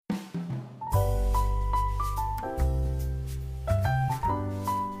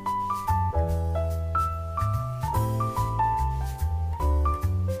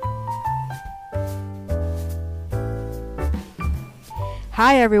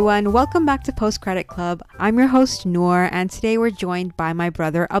Hi everyone, welcome back to Post Credit Club. I'm your host Noor, and today we're joined by my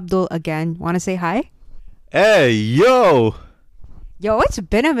brother Abdul again. Want to say hi? Hey, yo! Yo, it's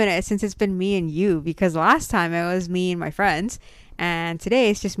been a minute since it's been me and you, because last time it was me and my friends, and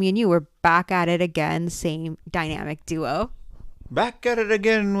today it's just me and you. We're back at it again, same dynamic duo. Back at it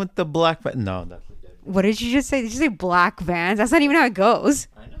again with the black... No, that's... What did you just say? Did you say black vans? That's not even how it goes.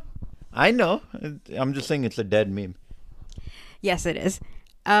 I know. I'm just saying it's a dead meme. Yes, it is.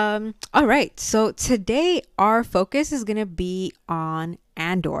 All right. So today our focus is going to be on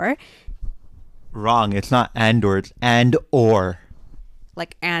Andor. Wrong. It's not Andor. It's and/or.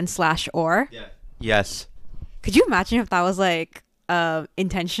 Like and/or? Yeah. Yes. Could you imagine if that was like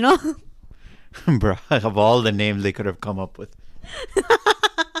intentional? Bro, of all the names they could have come up with.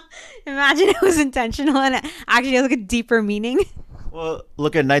 Imagine it was intentional and it actually has like a deeper meaning. Well,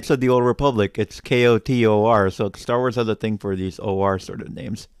 look at Knights of the Old Republic. It's KOTOR. So Star Wars has a thing for these OR sort of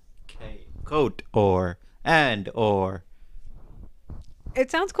names. Coat or and or. It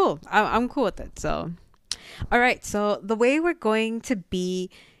sounds cool. I'm cool with it. So, all right. So the way we're going to be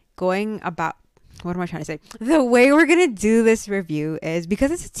going about, what am I trying to say? The way we're going to do this review is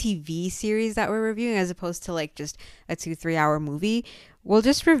because it's a TV series that we're reviewing as opposed to like just a 2-3 hour movie. We'll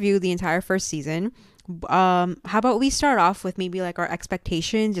just review the entire first season. How about we start off with maybe like our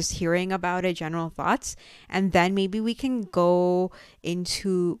expectations, just hearing about it, general thoughts, and then maybe we can go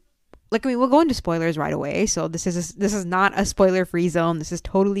into we'll go into spoilers right away. So this is not a spoiler free zone. This is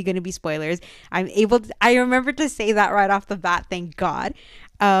totally going to be spoilers. I remember to say that right off the bat, thank God.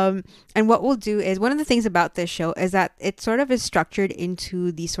 And what we'll do is, one of the things about this show is that it sort of is structured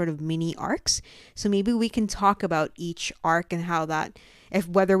into these sort of mini arcs. So maybe we can talk about each arc and how that, if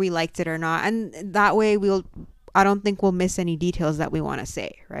whether we liked it or not. And that way I don't think we'll miss any details that we want to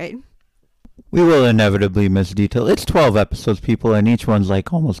say, right? We will inevitably miss detail. It's 12 episodes, people, and each one's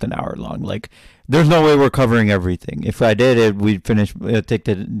like almost an hour long. Like, there's no way we're covering everything. If I did it, we'd finish, take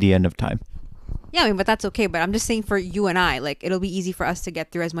the end of time. Yeah, I mean, but that's okay. But I'm just saying for you and I, like, it'll be easy for us to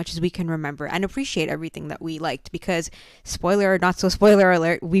get through as much as we can remember and appreciate everything that we liked, because spoiler or not so spoiler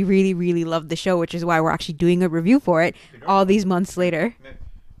alert, we really, really loved the show, which is why we're actually doing a review for it all these months later.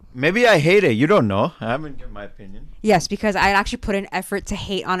 Maybe I hate it. You don't know. I haven't given my opinion. Yes, because I actually put in effort to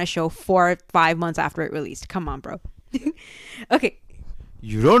hate on a show 4 or 5 months after it released. Come on, bro. Okay.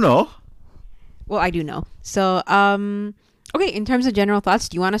 You don't know. Well, I do know. So, okay, in terms of general thoughts,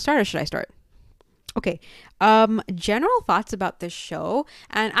 do you want to start or should I start? Okay. General thoughts about this show,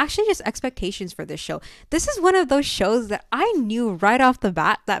 and actually just expectations for this show. This is one of those shows that I knew right off the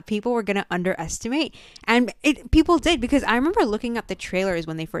bat that people were going to underestimate, and people did, because I remember looking at the trailers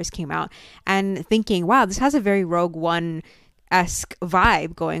when they first came out and thinking, wow, this has a very Rogue One-esque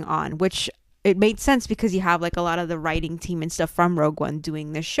vibe going on, which it made sense because you have like a lot of the writing team and stuff from Rogue One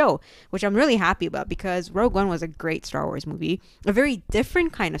doing this show, which I'm really happy about, because Rogue One was a great Star Wars movie, a very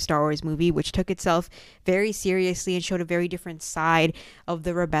different kind of Star Wars movie, which took itself very seriously and showed a very different side of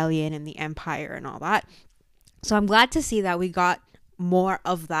the rebellion and the Empire and all that. So I'm glad to see that we got more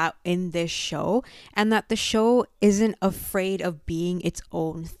of that in this show, and that the show isn't afraid of being its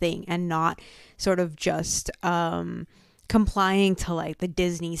own thing and not sort of just complying to like the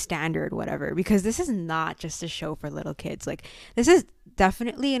Disney standard, whatever, because this is not just a show for little kids. Like, this is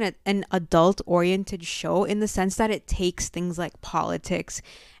definitely an adult oriented show, in the sense that it takes things like politics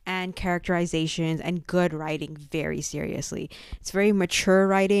and characterizations and good writing very seriously. It's very mature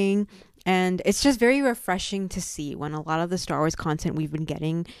writing, and it's just very refreshing to see when a lot of the Star Wars content we've been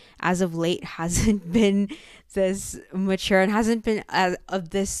getting as of late hasn't been this mature and hasn't been of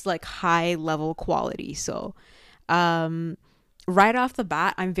this like high level quality. So right off the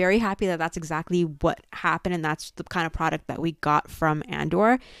bat, I'm very happy that that's exactly what happened, and that's the kind of product that we got from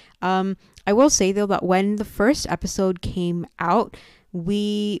Andor. I will say though that when the first episode came out,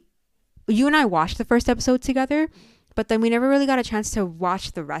 you and I watched the first episode together, but then we never really got a chance to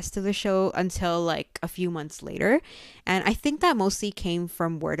watch the rest of the show until like a few months later. And I think that mostly came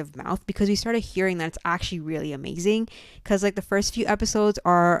from word of mouth, because we started hearing that it's actually really amazing, because like the first few episodes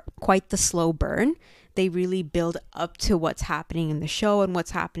are quite the slow burn. They really build up to what's happening in the show and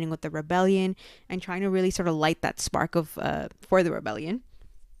what's happening with the rebellion, and trying to really sort of light that spark of for the rebellion.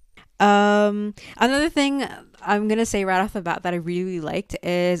 Another thing I'm gonna say right off the bat that I really liked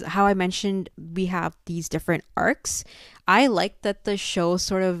is how I mentioned we have these different arcs. I like that the show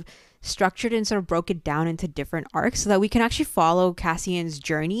sort of structured and sort of broke it down into different arcs, so that we can actually follow Cassian's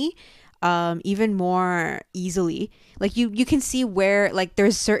journey even more easily. Like you can see where like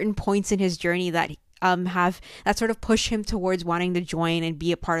there's certain points in his journey that have that sort of push him towards wanting to join and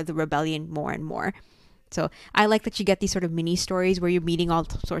be a part of the rebellion more and more. So I like that you get these sort of mini stories where you're meeting all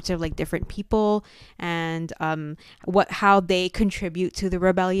sorts of like different people and what how they contribute to the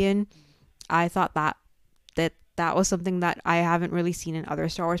rebellion. I thought that was something that I haven't really seen in other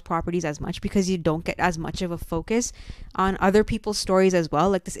Star Wars properties as much, because you don't get as much of a focus on other people's stories as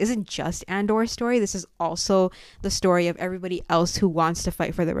well. Like, this isn't just Andor's story, this is also the story of everybody else who wants to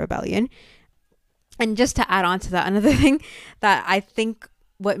fight for the rebellion. And just to add on to that, another thing that I think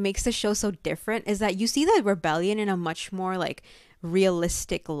what makes the show so different is that you see the rebellion in a much more like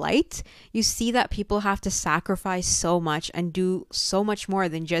realistic light. You see that people have to sacrifice so much and do so much more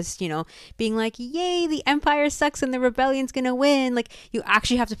than just, being like, yay, the empire sucks and the rebellion's gonna win. Like, you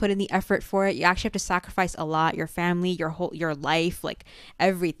actually have to put in the effort for it. You actually have to sacrifice a lot, your family, your life, like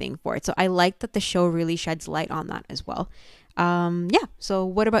everything for it. So I like that the show really sheds light on that as well. Yeah. So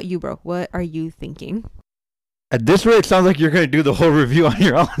what about you, bro? What are you thinking? At this rate, it sounds like you're gonna do the whole review on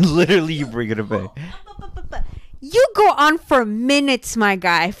your own. Literally, you bring it up. You go on for minutes, my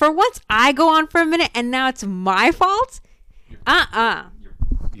guy. For once, I go on for a minute, and now it's my fault?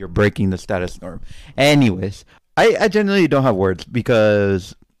 You're breaking the status norm. Anyways, I genuinely don't have words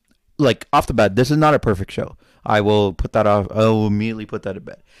because, like, off the bat, this is not a perfect show. I will put that off. I will immediately put that to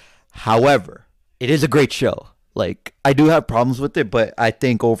bed. However, it is a great show. Like, I do have problems with it, but I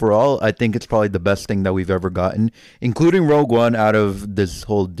think overall, I think it's probably the best thing that we've ever gotten, including Rogue One, out of this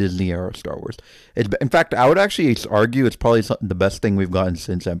whole Disney era Star Wars. In fact, I would actually argue it's probably the best thing we've gotten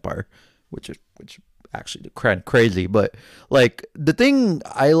since Empire, which actually crazy. But like, the thing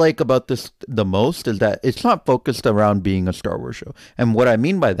I like about this the most is that it's not focused around being a Star Wars show. And what I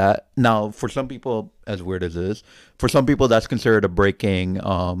mean by that, now for some people, as weird as it is, for some people that's considered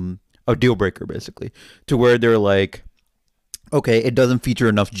a deal breaker, basically, to where they're like, okay, it doesn't feature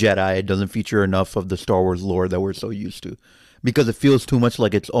enough Jedi, it doesn't feature enough of the Star Wars lore that we're so used to, because it feels too much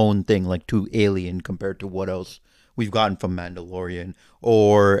like its own thing, like too alien compared to what else we've gotten from Mandalorian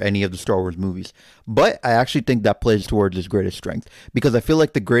or any of the Star Wars movies. But I actually think that plays towards its greatest strength, because I feel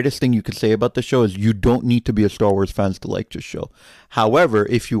like the greatest thing you could say about the show is you don't need to be a Star Wars fan to like this show. However,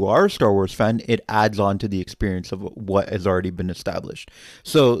 if you are a Star Wars fan, it adds on to the experience of what has already been established.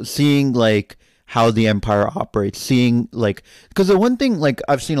 So seeing like how the Empire operates, seeing like, because the one thing like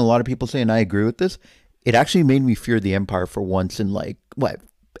I've seen a lot of people say, and I agree with this, it actually made me fear the Empire for once in like what,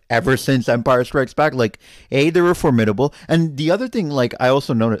 ever since Empire Strikes Back. Like, they were formidable. And the other thing, like, I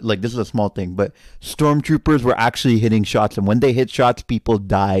also noted, like, this is a small thing, but stormtroopers were actually hitting shots, and when they hit shots, people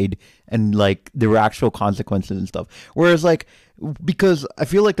died, and like there were actual consequences and stuff. Whereas like, because I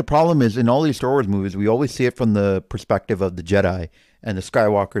feel like the problem is in all these Star Wars movies, we always see it from the perspective of the Jedi and the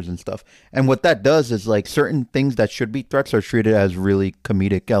Skywalkers and stuff. And what that does is like certain things that should be threats are treated as really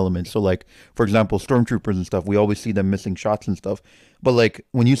comedic elements. So like, for example, stormtroopers and stuff, we always see them missing shots and stuff. But like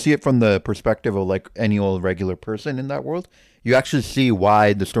when you see it from the perspective of like any old regular person in that world, you actually see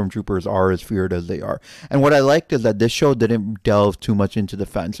why the stormtroopers are as feared as they are. And what I liked is that this show didn't delve too much into the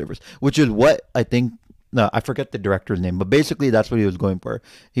fan service, which is what I think. No, I forget the director's name, but basically that's what he was going for.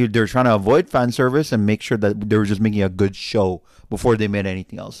 They're trying to avoid fan service and make sure that they were just making a good show before they made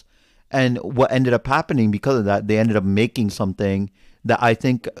anything else. And what ended up happening because of that, they ended up making something that I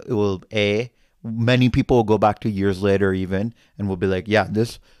think will, many people will go back to years later even and will be like, yeah,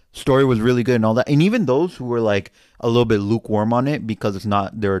 this story was really good and all that. And even those who were like a little bit lukewarm on it because it's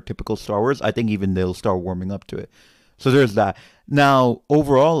not their typical Star Wars, I think even they'll start warming up to it. So there's that. Now,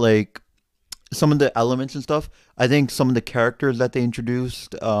 overall, like, some of the elements and stuff, I think some of the characters that they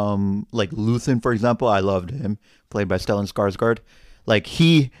introduced, like Luthen, for example, I loved him, played by Stellan Skarsgård. Like,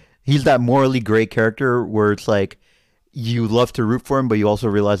 he's that morally gray character where it's like you love to root for him, but you also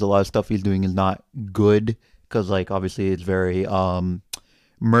realize a lot of stuff he's doing is not good because, like, obviously it's very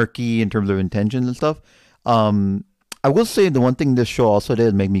murky in terms of intentions and stuff. I will say the one thing this show also did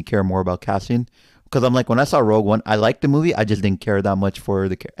is make me care more about Cassian. Because I'm like, when I saw Rogue One, I liked the movie. I just didn't care that much for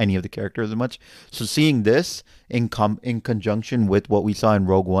any of the characters as much. So seeing this in conjunction with what we saw in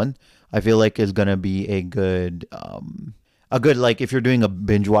Rogue One, I feel like is gonna be a good like if you're doing a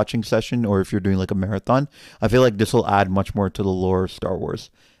binge watching session or if you're doing like a marathon, I feel like this will add much more to the lore of Star Wars.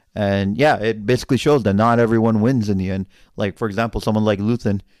 And yeah, it basically shows that not everyone wins in the end. Like, for example, someone like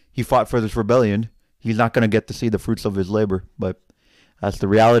Luthen, he fought for this rebellion. He's not gonna get to see the fruits of his labor, but that's the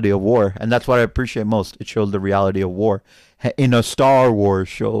reality of war. And that's what I appreciate most. It shows the reality of war in a Star Wars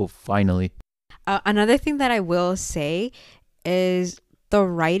show, finally. Another thing that I will say is the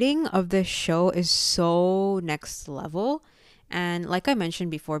writing of this show is so next level. And like I mentioned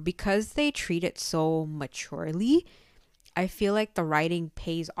before, because they treat it so maturely, I feel like the writing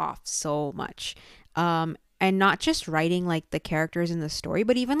pays off so much. And not just writing like the characters in the story,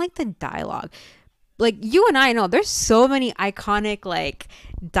 but even like the dialogue. like you and I know there's so many iconic like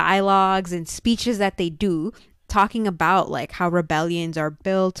dialogues and speeches that they do talking about like how rebellions are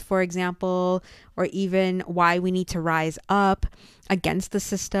built, for example, or even why we need to rise up against the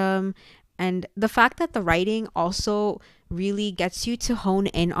system. And the fact that the writing also really gets you to hone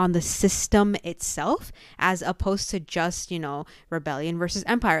in on the system itself as opposed to just, rebellion versus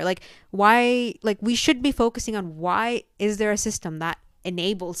empire. Like why like we should be focusing on why is there a system that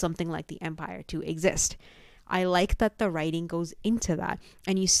enables something like the empire to exist. I like that the writing goes into that.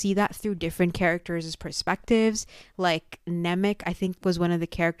 And you see that through different characters' perspectives. Like Nemec, I think, was one of the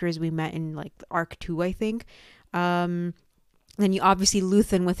characters we met in like arc 2, I think. Then you obviously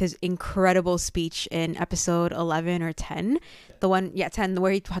Luthen with his incredible speech in episode 11 or 10. The one, yeah, 10,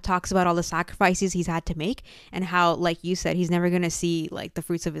 where he talks about all the sacrifices he's had to make and how, like you said, he's never going to see like the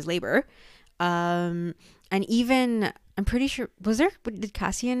fruits of his labor. And even, I'm pretty sure, did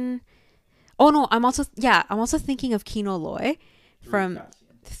Cassian... Oh no, I'm also thinking of Kino Loy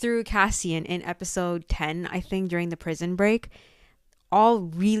through Cassian in episode 10, I think, during the prison break. All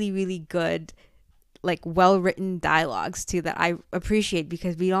really, really good, like well-written dialogues too that I appreciate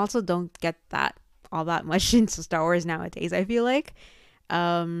because we also don't get that all that much into Star Wars nowadays, I feel like.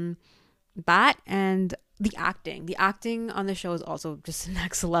 That and the acting on the show is also just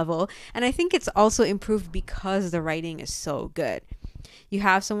next level. And I think it's also improved because the writing is so good. You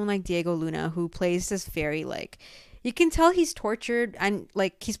have someone like Diego Luna who plays this very like, you can tell he's tortured and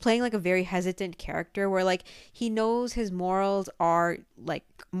like he's playing like a very hesitant character where like he knows his morals are like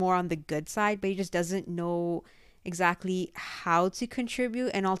more on the good side, but he just doesn't know exactly how to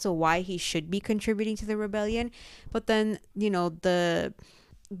contribute and also why he should be contributing to the rebellion. But then,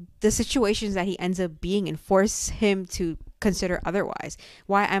 the situations that he ends up being in force him to consider otherwise.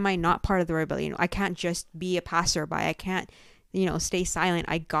 Why am I not part of the rebellion? I can't just be a passerby. I can't stay silent.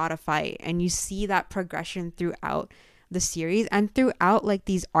 I gotta fight. And you see that progression throughout the series and throughout like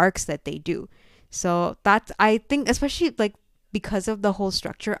these arcs that they do. So that's, I think, especially like because of the whole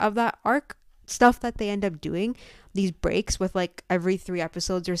structure of that arc stuff that they end up doing, these breaks with like every 3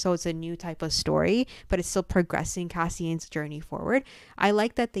 episodes or so, it's a new type of story, but it's still progressing Cassian's journey forward. I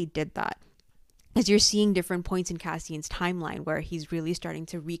like that they did that. As you're seeing different points in Cassian's timeline where he's really starting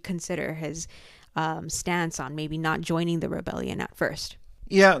to reconsider his stance on maybe not joining the rebellion at first.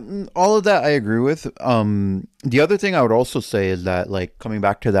 Yeah, all of that I agree with. The other thing I would also say is that, like, coming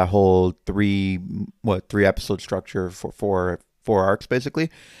back to that whole 3 episode structure for four arcs, basically,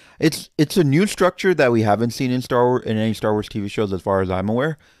 it's a new structure that we haven't seen in any Star Wars TV shows as far as I'm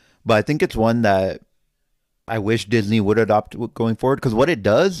aware. But I think it's one that I wish Disney would adopt going forward, because what it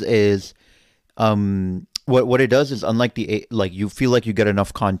does is, what it does is, unlike you feel like you get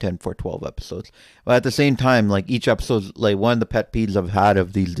enough content for 12 episodes, but at the same time, like, each episode, like, one of the pet peeves I've had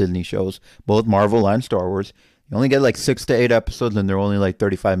of these Disney shows, both Marvel and Star Wars, you only get like 6 to 8 episodes and they're only like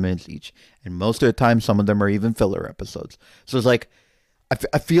 35 minutes each, and most of the time some of them are even filler episodes. So it's like,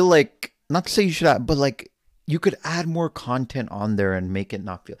 I feel like, not to say you should add, but like, you could add more content on there and make it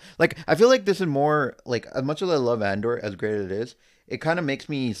not feel like, I feel like this is more like, as much as I love Andor, as great as it is, it kind of makes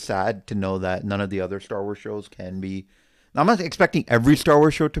me sad to know that none of the other Star Wars shows can be. Now, I'm not expecting every Star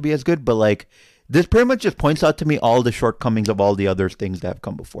Wars show to be as good, but like, this pretty much just points out to me all the shortcomings of all the other things that have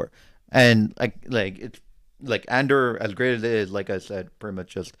come before. And like it's like, Andor, as great as it is, like I said, pretty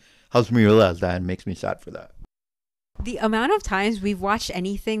much just helps me realize that and makes me sad for that. The amount of times we've watched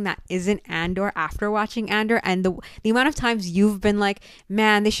anything that isn't Andor after watching Andor, and the amount of times you've been like,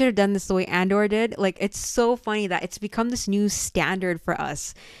 man, they should have done this the way Andor did. Like, it's so funny that it's become this new standard for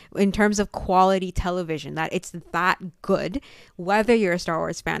us in terms of quality television, that it's that good, whether you're a Star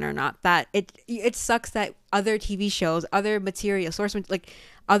Wars fan or not. That it sucks that other TV shows, other material, like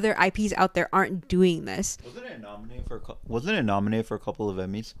other IPs out there aren't doing this. Wasn't it nominated for a couple of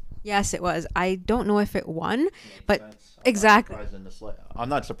Emmys? Yes, it was. I don't know if it won, but exactly. I'm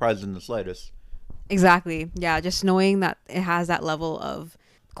not surprised in the slightest. Exactly. Yeah, just knowing that it has that level of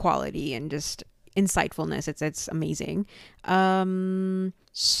quality and just insightfulness, it's amazing.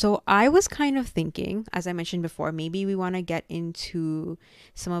 So I was kind of thinking, as I mentioned before, maybe we want to get into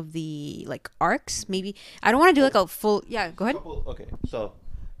some of the like arcs. Maybe I don't want to do like a full. Yeah, go ahead. Okay, so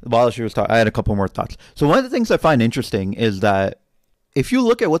while she was talking, I had a couple more thoughts. So one of the things I find interesting is that if you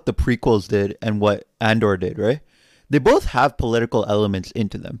look at what the prequels did and what Andor did, right? They both have political elements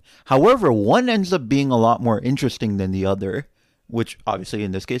into them. However, one ends up being a lot more interesting than the other, which obviously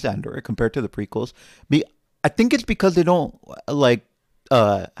in this case Andor compared to the prequels. I think it's because they don't like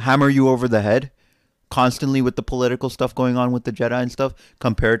hammer you over the head constantly with the political stuff going on with the Jedi and stuff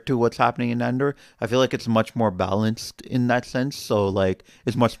compared to what's happening in Andor. I feel like it's much more balanced in that sense. So like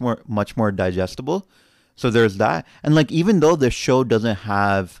it's much more digestible. So there's that. And like even though the show doesn't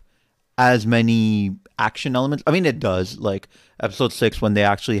have as many action elements, I mean it does. Like episode 6 when they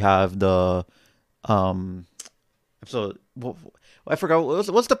actually have the um episode I forgot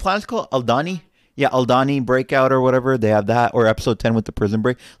what's the plan's called? Aldani? Yeah, Aldani breakout or whatever. They have that, or episode 10 with the prison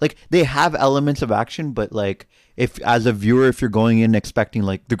break. Like they have elements of action, but like if as a viewer, if you're going in expecting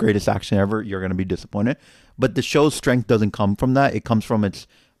like the greatest action ever, you're gonna be disappointed. But the show's strength doesn't come from that. It comes from its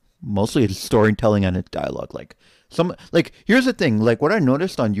mostly its storytelling and its dialogue. Like here's the thing. Like what I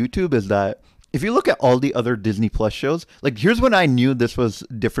noticed on YouTube is that if you look at all the other Disney Plus shows, like here's when I knew this was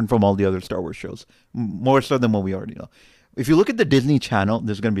different from all the other Star Wars shows, more so than what we already know. If you look at the Disney Channel,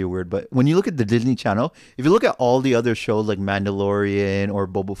 this is gonna be weird, but when you look at the Disney Channel, if you look at all the other shows like Mandalorian or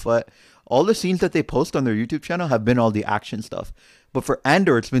Boba Fett, all the scenes that they post on their YouTube channel have been all the action stuff. But for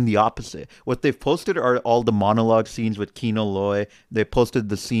Andor, it's been the opposite. What they've posted are all the monologue scenes with Kino Loy. They posted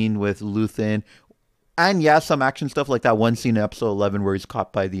the scene with Luthen, and yeah, some action stuff like that one scene in episode 11 where he's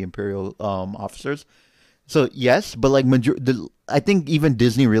caught by the Imperial officers. So yes, but like I think even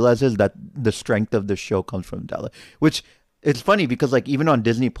Disney realizes that the strength of the show comes from Dallas, which it's funny because like even on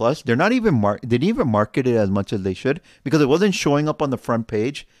Disney Plus, they're not even they didn't even market it as much as they should because it wasn't showing up on the front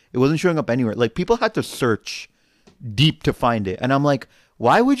page. It wasn't showing up anywhere. Like people had to search deep to find it, and I'm like,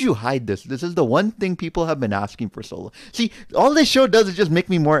 why would you hide this? This is the one thing people have been asking for so long. See, all this show does is just make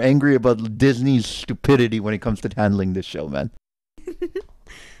me more angry about Disney's stupidity when it comes to handling this show, man.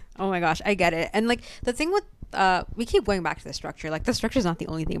 Oh my gosh, I get it. And like the thing with we keep going back to the structure. Like the structure is not the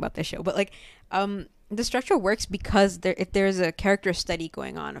only thing about this show, but like the structure works because if there's a character study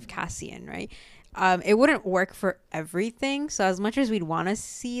going on of Cassian, right? It wouldn't work for everything. So as much as we'd want to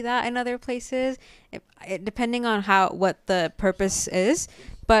see that in other places, depending on what the purpose is.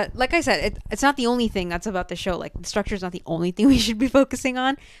 But like I said, it's not the only thing that's about the show. Like the structure is not the only thing we should be focusing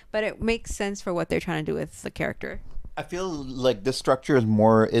on, but it makes sense for what they're trying to do with the character. I feel like this structure is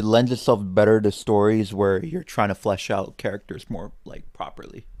more, it lends itself better to stories where you're trying to flesh out characters more like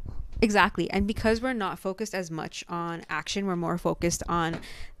properly. Exactly. And because we're not focused as much on action, we're more focused on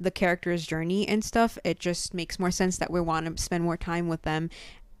the character's journey and stuff. It just makes more sense that we want to spend more time with them.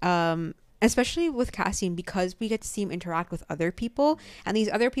 Especially with Cassian, because we get to see him interact with other people, and these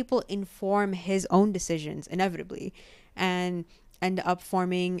other people inform his own decisions inevitably and end up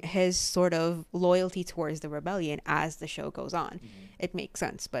forming his sort of loyalty towards the rebellion as the show goes on. It makes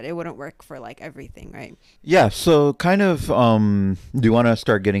sense, but it wouldn't work for like everything, right? Yeah, so kind of do you want to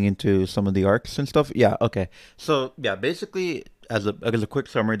start getting into some of the arcs and stuff? Yeah, okay. So yeah, basically as a quick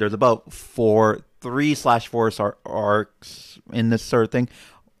summary, there's about 3/4 arcs in this sort of thing.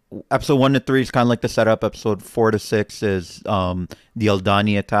 Episode 1 to 3 is kind of like the setup. Episode 4 to 6 is the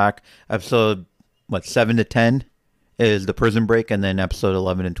Aldani attack. Episode 7 to 10 is the prison break, and then episode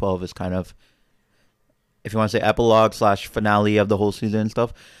 11 and 12 is kind of, if you want to say, epilogue / finale of the whole season and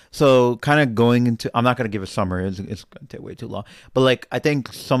stuff. So kind of going into, I'm not going to give a summary, it's going to take way too long, but like I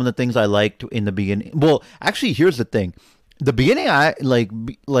think some of the things I liked in the beginning, well actually here's the thing, the beginning I like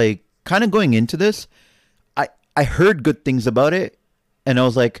kind of going into this, I heard good things about it, and I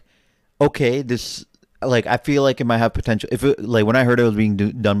was like, okay, this, like, I feel like it might have potential. If it, like, when I heard it was being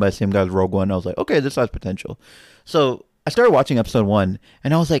done by the same guy as Rogue One, I was like, okay, this has potential. So I started watching episode 1,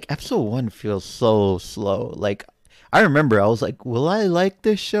 and I was like, episode 1 feels so slow. Like, I remember I was like, will I like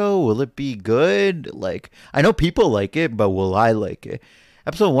this show? Will it be good? Like, I know people like it, but will I like it?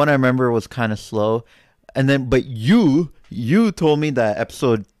 Episode 1, I remember, was kind of slow. And then, but you told me that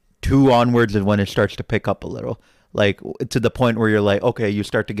episode 2 onwards is when it starts to pick up a little. Like, to the point where you're like, okay, you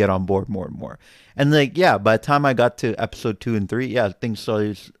start to get on board more and more. And like, yeah, by the time I got to episode 2 and 3, yeah, things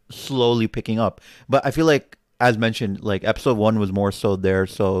started slowly picking up. But I feel like, as mentioned, like episode 1 was more so there,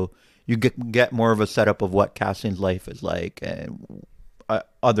 so you get more of a setup of what Cassian's life is like and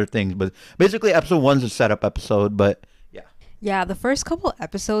other things. But basically, episode 1's a setup episode. But yeah, yeah, the first couple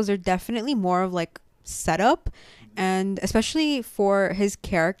episodes are definitely more of like setup, and especially for his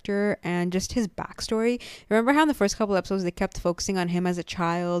character and just his backstory. Remember how in the first couple episodes they kept focusing on him as a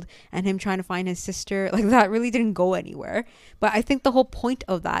child and him trying to find his sister? Like, that really didn't go anywhere. But I think the whole point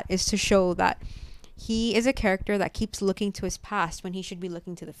of that is to show that he is a character that keeps looking to his past when he should be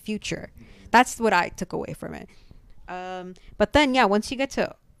looking to the future. That's what I took away from it. But then, yeah, once you get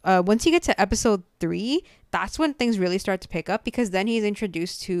to episode 3, that's when things really start to pick up, because then he's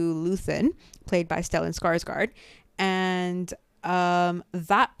introduced to Luthen, played by Stellan Skarsgård, and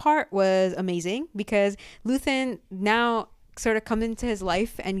that part was amazing because Luthen now sort of comes into his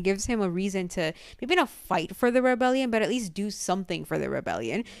life and gives him a reason to maybe not fight for the rebellion, but at least do something for the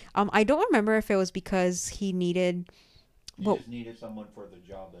rebellion. I don't remember if it was because he needed. He Well, just needed someone for the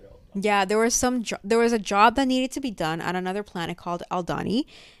job that helped. yeah, there was there was a job that needed to be done on another planet called Aldani,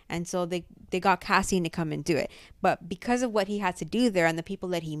 and so they got Cassian to come and do it. But because of what he had to do there and the people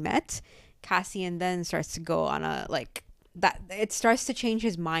that he met, Cassian then starts to go on a like that. It starts to change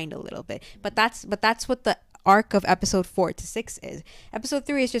his mind a little bit. But that's what the arc of episode 4 to 6 is. Episode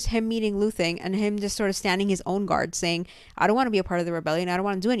 3 is just him meeting Luthen and him just sort of standing his own guard, saying, "I don't want to be a part of the rebellion. I don't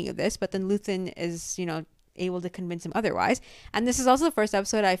want to do any of this." But then Luthen is, able to convince him otherwise. And this is also the first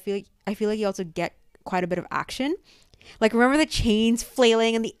episode I feel like you also get quite a bit of action. Like, remember the chains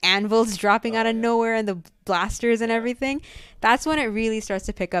flailing and the anvils dropping out of nowhere and the blasters and everything? That's when it really starts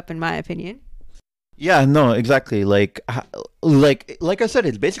to pick up, in my opinion. Yeah, no, exactly. Like I said,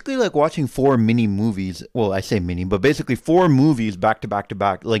 it's basically like watching four mini movies. Well, I say mini, but basically four movies back to back to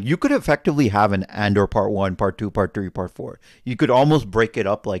back. Like you could effectively have an Andor part 1, part 2, part 3, part 4. You could almost break it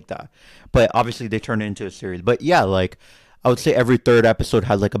up like that. But obviously they turn it into a series. But yeah, like I would say every third episode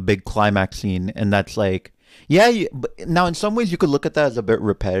has like a big climax scene, and that's like yeah. But now in some ways you could look at that as a bit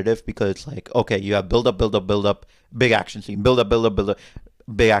repetitive because it's like okay, you have build up, big action scene, build up,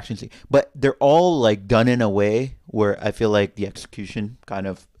 big action scene, but they're all like done in a way where I feel like the execution kind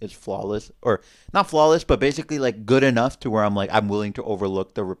of is flawless, or not flawless, but basically like good enough to where I'm like I'm willing to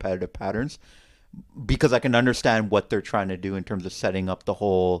overlook the repetitive patterns because I can understand what they're trying to do in terms of setting up the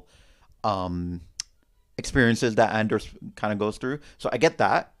whole um experiences that Anders kind of goes through. So I get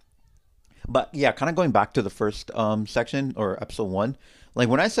that. But yeah, kind of going back to the first section or episode 1, like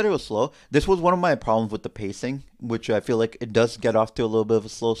when I said it was slow, this was one of my problems with the pacing, which I feel like it does get off to a little bit of a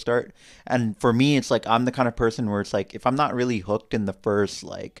slow start. And for me, it's like I'm the kind of person where it's like if I'm not really hooked in the first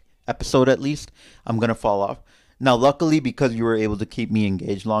like episode at least, I'm gonna fall off. Now, luckily, because you were able to keep me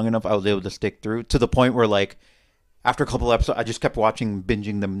engaged long enough, I was able to stick through to the point where like after a couple episodes, I just kept watching,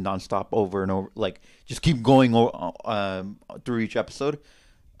 binging them nonstop over and over, like just keep going through each episode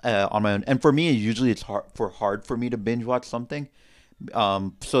on my own. And for me, usually it's hard for me to binge watch something.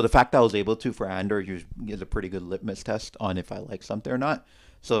 So the fact that I was able to for Andor is a pretty good litmus test on if I like something or not.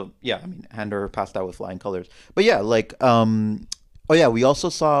 So yeah, I mean Andor passed out with flying colors. But yeah, like oh yeah, we also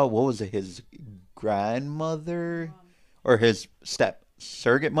saw what was it, his grandmother or his step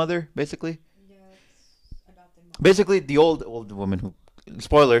surrogate mother, basically. Basically the old woman who,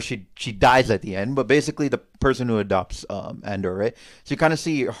 spoiler, she dies at the end, but basically the person who adopts Andor, right? So you kind of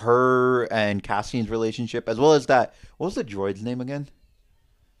see her and Cassian's relationship, as well as that. What was the droid's name again?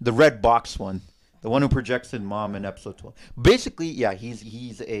 The red box one, the one who projects his mom in episode 12. Basically, yeah,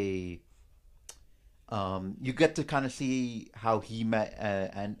 he's a. You get to kind of see how he met,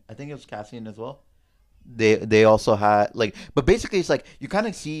 and I think it was Cassian as well. They also had like, but basically it's like you kind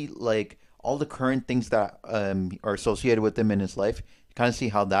of see like all the current things that are associated with him in his life. You kind of see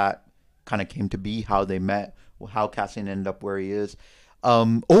how that kind of came to be, how they met, how Cassian ended up where he is.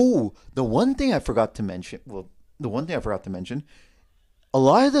 Oh, the one thing I forgot to mention. Well, the one thing I forgot to mention. A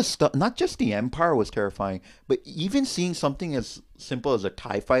lot of the stuff, not just the Empire was terrifying, but even seeing something as simple as a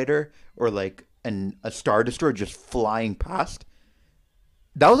TIE fighter or like a Star Destroyer just flying past,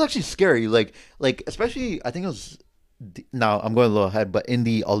 that was actually scary. Like especially, I think it was. Now I'm going a little ahead, but in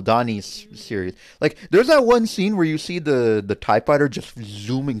the Aldani series, like there's that one scene where you see the TIE fighter just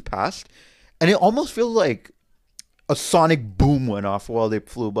zooming past, and it almost feels like a sonic boom went off while they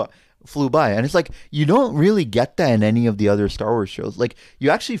flew by, and it's like you don't really get that in any of the other Star Wars shows. Like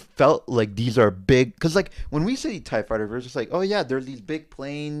you actually felt like these are big, because like when we say TIE fighter, we're just like, oh yeah, there's these big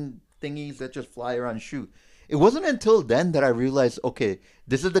plane thingies that just fly around and shoot. It wasn't until then that I realized, okay,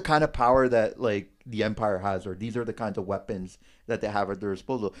 this is the kind of power that like the Empire has, or these are the kinds of weapons that they have at their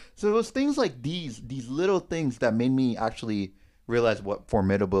disposal. So it was things like these little things that made me actually realize what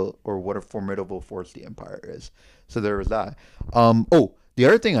a formidable force the Empire is. So there was that. Oh, the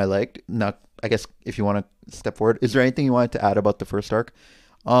other thing I liked. Now, I guess if you want to step forward, is there anything you wanted to add about the first arc?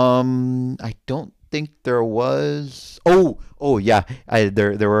 I don't think there was. Oh yeah.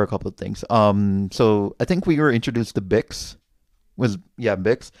 There were a couple of things. So I think we were introduced to Bix.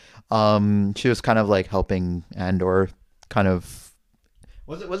 Bix. She was kind of like helping Andor. Kind of.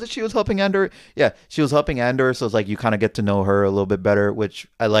 Was it she was helping Andor? Yeah, she was helping Andor. So it's like you kind of get to know her a little bit better, which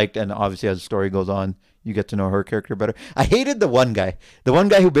I liked. And obviously, as the story goes on, you get to know her character better. I hated the one guy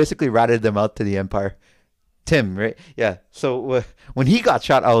who basically ratted them out to the Empire. Tim, right? Yeah. So when he got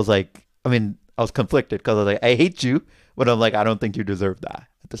shot, I was like, I was conflicted because I was like, I hate you, but I'm like, I don't think you deserve that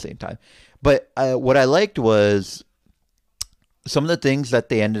at the same time. But what I liked was some of the things that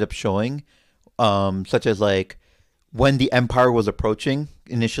they ended up showing, such as like when the Empire was approaching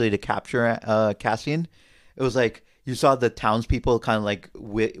initially to capture Cassian, it was like you saw the townspeople kind of like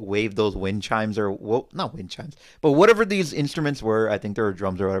wave those wind chimes or well, not wind chimes, but whatever these instruments were. I think they were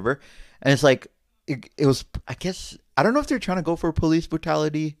drums or whatever. And it's like it was. I guess I don't know if they're trying to go for police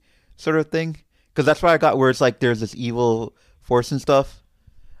brutality sort of thing because that's why I got where it's like there's this evil force and stuff.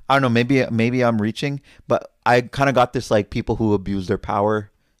 I don't know. Maybe I'm reaching, but I kind of got this like people who abuse their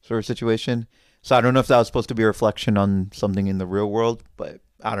power sort of situation. So I don't know if that was supposed to be a reflection on something in the real world, but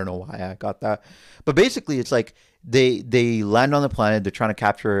I don't know why I got that. But basically, it's like they land on the planet. They're trying to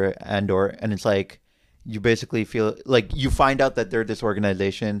capture Andor, and it's like you basically feel like you find out that they're this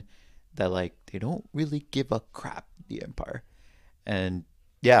organization that like they don't really give a crap, the Empire. And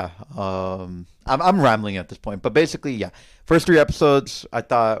yeah, I'm rambling at this point, but basically, yeah, first three episodes I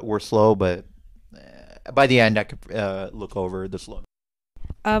thought were slow, but by the end I could look over the slow.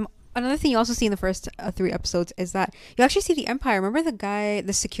 Another thing you also see in the first three episodes is that you actually see the Empire. Remember the guy,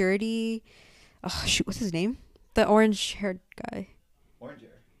 the security? Oh shoot, what's his name? The orange-haired guy Orange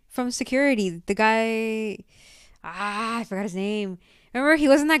hair. from security. The guy, I forgot his name. Remember, he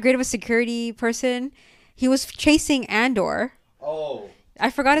wasn't that great of a security person. He was chasing Andor. Oh, I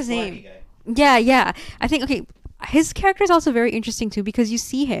forgot his slimy name. guy. Yeah, yeah. I think okay. His character is also very interesting too because you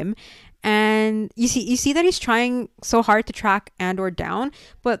see him and you see that he's trying so hard to track Andor down,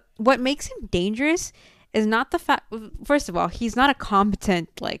 but what makes him dangerous is not the fact. First of all, he's not a competent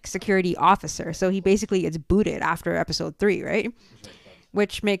like security officer, so he basically gets booted after episode 3, right?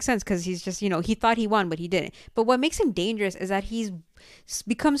 Which makes sense because he's just, he thought he won, but he didn't. But what makes him dangerous is that he's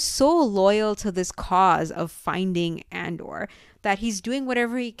become so loyal to this cause of finding Andor that he's doing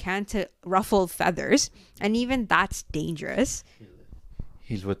whatever he can to ruffle feathers. And even that's dangerous.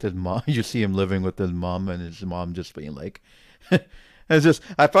 He's with his mom. You see him living with his mom, and his mom just being like, it's just.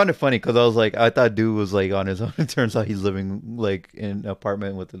 I found it funny because I was like, I thought dude was like on his own. It turns out he's living like in an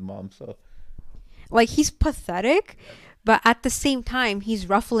apartment with his mom. So, Like, he's pathetic, but at the same time, he's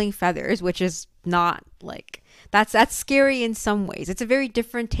ruffling feathers, which is not like that's scary in some ways. It's a very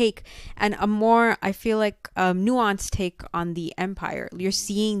different take and a more, I feel like, nuanced take on the Empire. You're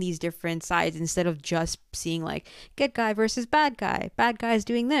seeing these different sides instead of just seeing like good guy versus bad guy's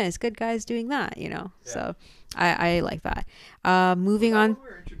doing this, good guy's doing that, Yeah. So I like that. Moving on.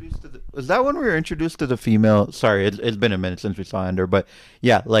 Was that when we were introduced to the female? Sorry, it's been a minute since we saw Ender, but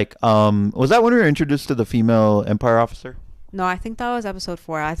yeah, like, was that when we were introduced to the female Empire officer? No, I think that was episode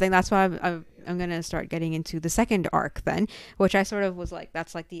 4. I think that's why I'm gonna start getting into the second arc then, which I sort of was like,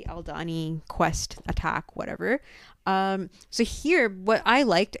 that's like the Aldani quest attack, whatever. So here, what I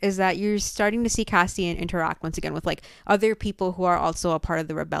liked is that you're starting to see Cassian interact once again with like other people who are also a part of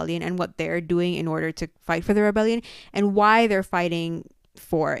the rebellion and what they're doing in order to fight for the rebellion and why they're fighting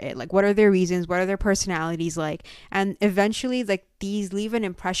for it. Like, what are their reasons? What are their personalities like? And eventually, like, these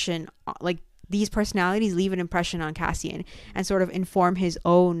personalities leave an impression on Cassian and sort of inform his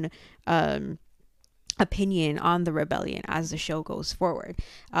own opinion on the rebellion as the show goes forward.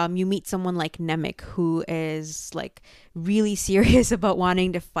 You meet someone like Nemik, who is like really serious about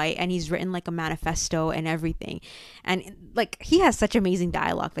wanting to fight, and he's written like a manifesto and everything. And like, he has such amazing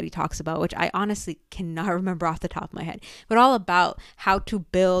dialogue that he talks about, which I honestly cannot remember off the top of my head, but all about how to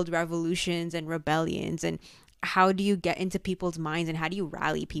build revolutions and rebellions and how do you get into people's minds and how do you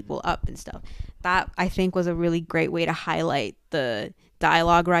rally people up and stuff. That I think was a really great way to highlight the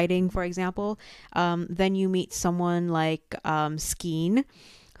dialogue writing, for example. Then you meet someone like Skeen,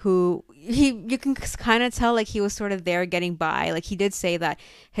 who you can kind of tell like he was sort of there getting by. Like, he did say that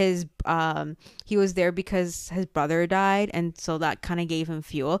his he was there because his brother died, and so that kind of gave him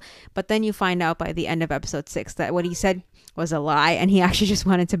fuel. But then you find out by the end of episode 6 that what he said was a lie, and he actually just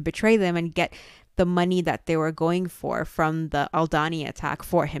wanted to betray them and get the money that they were going for from the Aldani attack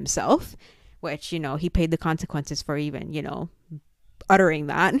for himself, which, he paid the consequences for even, uttering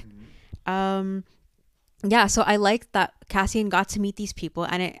that. Yeah, so I liked that Cassian got to meet these people,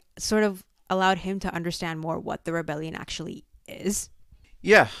 and it sort of allowed him to understand more what the rebellion actually is.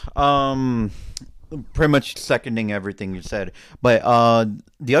 Yeah, pretty much seconding everything you said. But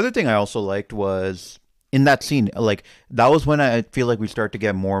the other thing I also liked was in that scene, like, that was when I feel like we start to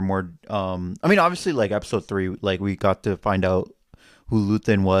get more and more. I mean, obviously, like episode 3, like we got to find out who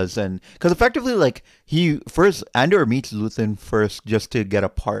Luthen was, and because effectively, like, Andor meets Luthen first just to get a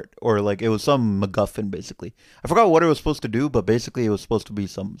part, or like it was some MacGuffin basically. I forgot what it was supposed to do, but basically it was supposed to be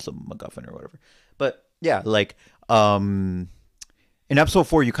some MacGuffin or whatever. But yeah, like in episode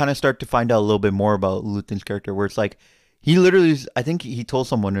 4, you kind of start to find out a little bit more about Luthen's character, where it's like he literally, I think he told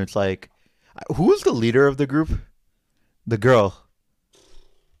someone, it's like, who was the leader of the group? The girl.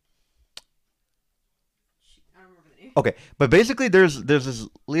 I don't remember the Okay, but basically, there's this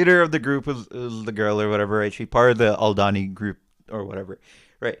leader of the group is the girl or whatever, right? She's part of the Aldani group or whatever,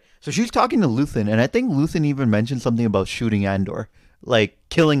 right? So she's talking to Luthen, and I think Luthen even mentioned something about shooting Andor, like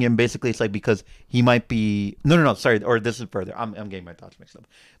killing him. Basically, it's like because he might be no, sorry, or this is further. I'm getting my thoughts mixed up.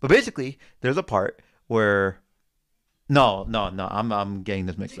 But basically, there's a part where no, I'm getting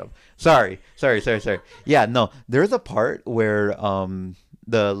this mixed up. Sorry. Yeah, no, there's a part where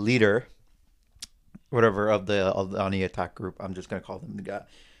the leader whatever of the Ani attack group. I'm just gonna call them the guy.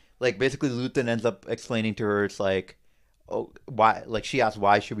 Like basically, Luthen ends up explaining to her, it's like, oh, why? Like she asks,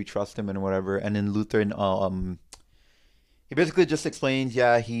 why should we trust him and whatever, and then Luthen, he basically just explains,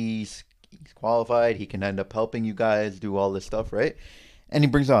 yeah, he's qualified. He can end up helping you guys do all this stuff, right? And he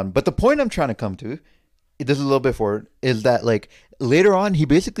brings on. But the point I'm trying to come to, this is a little bit forward, is that like later on, he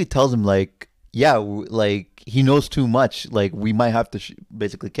basically tells him like, yeah, like he knows too much. Like we might have to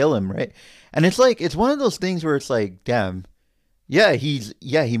basically kill him, right? And it's like it's one of those things where it's like, damn, yeah,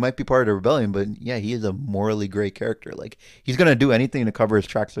 he might be part of the rebellion, but yeah, he is a morally gray character. Like he's gonna do anything to cover his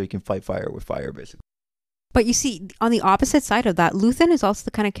tracks so he can fight fire with fire, basically. But you see, on the opposite side of that, Luthen is also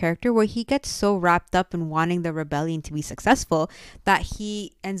the kind of character where he gets so wrapped up in wanting the rebellion to be successful that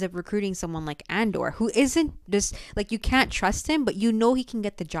he ends up recruiting someone like Andor, who isn't just like you can't trust him, but you know he can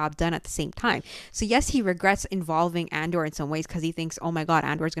get the job done at the same time. So, yes, he regrets involving Andor in some ways because he thinks, oh my God,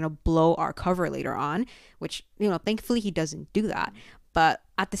 Andor is going to blow our cover later on, which, thankfully he doesn't do that. But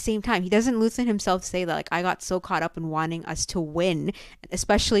at the same time, he doesn't Luthen himself say that, like, I got so caught up in wanting us to win,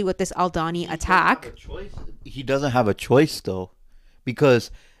 especially with this Aldani attack. He doesn't have a choice though,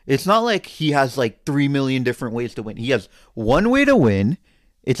 because it's not like he has like 3 million different ways to win. He has one way to win.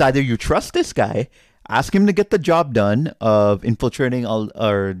 It's either you trust this guy, ask him to get the job done of infiltrating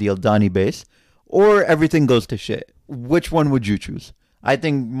or the Aldani base, or everything goes to shit. Which one would you choose? I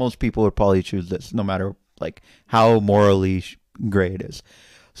think most people would probably choose this, no matter like how morally gray it is.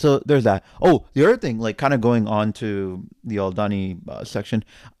 So there's that. Oh, the other thing, like kind of going on to the Aldani section.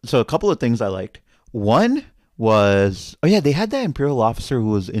 So a couple of things I liked. One was, oh yeah, they had that Imperial officer who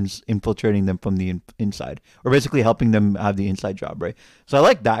was infiltrating them from the inside, or basically helping them have the inside job, right? So I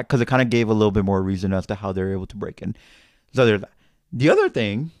like that because it kind of gave a little bit more reason as to how they're able to break in. So there's that. The other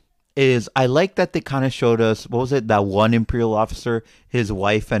thing is I like that they kind of showed us, what was it, that one Imperial officer, his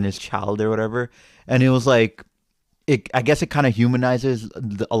wife and his child or whatever, and it was like, I guess it kind of humanizes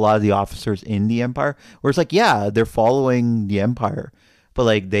a lot of the officers in the Empire, where it's like, yeah, they're following the Empire, but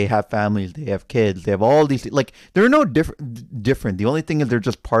like they have families, they have kids, they have all these, like they're no different. The only thing is they're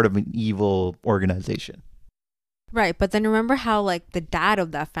just part of an evil organization. Right, but then remember how like the dad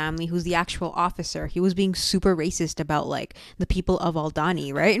of that family, who's the actual officer, he was being super racist about like the people of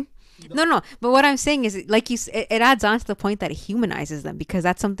Aldani, right? No. But what I'm saying is, like it adds on to the point that it humanizes them because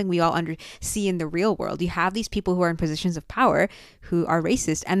that's something we all see in the real world. You have these people who are in positions of power who are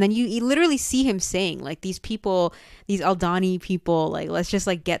racist, and then you literally see him saying like these people, these Aldani people, like let's just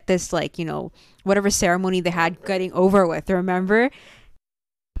like get this like whatever ceremony they had getting over with. Remember?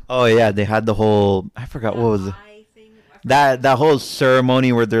 Oh yeah, they had the whole, I forgot what was it. That whole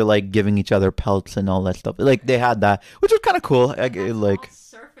ceremony where they're like giving each other pelts and all that stuff. Like they had that, which was kind of cool. Like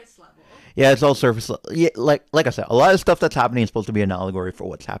surface level. yeah, it's all surface. Yeah, like I said, a lot of stuff that's happening is supposed to be an allegory for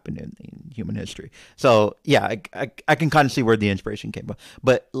what's happened in human history. So yeah, I can kind of see where the inspiration came from.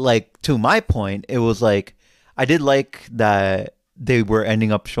 But like to my point, it was like I did like that they were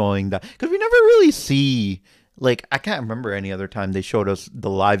ending up showing that because we never really see, like I can't remember any other time they showed us the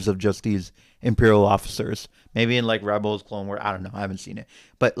lives of just these Imperial officers. Maybe in like Rebels, Clone Wars, I don't know, I haven't seen it.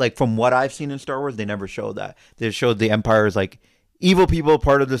 But like from what I've seen in Star Wars, they never show that. They showed the Empire as like evil people,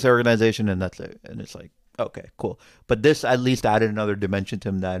 part of this organization, and that's it. And it's like, okay, cool. But this at least added another dimension to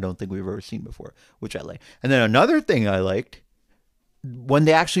him that I don't think we've ever seen before, which I like. And then another thing I liked, when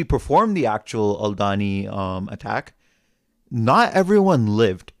they actually performed the actual Aldani attack, not everyone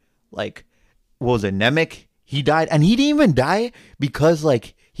lived. Like, what was it, Nemec? He died, and he didn't even die because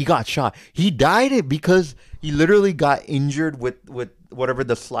like he got shot. He died it because he literally got injured with whatever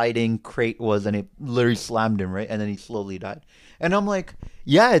the sliding crate was, and it literally slammed him, right? And then he slowly died. And I'm like,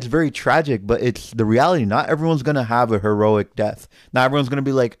 yeah, it's very tragic, but it's the reality. Not everyone's gonna have a heroic death. Not everyone's gonna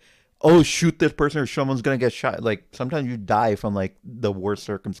be like, oh, shoot this person, or someone's gonna get shot. Like sometimes you die from like the worst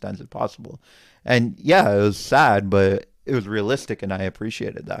circumstances possible. And yeah, it was sad, but it was realistic, and I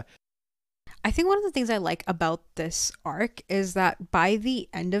appreciated that. I think one of the things I like about this arc is that by the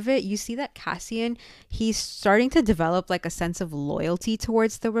end of it, you see that Cassian, he's starting to develop like a sense of loyalty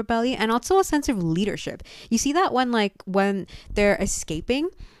towards the rebellion and also a sense of leadership. You see that when they're escaping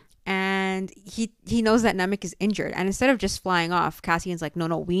and he knows that Nemec is injured, and instead of just flying off, Cassian's like,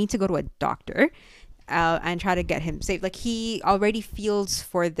 no, we need to go to a doctor. and try to get him saved. Like he already feels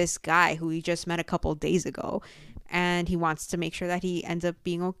for this guy who he just met a couple days ago, and he wants to make sure that he ends up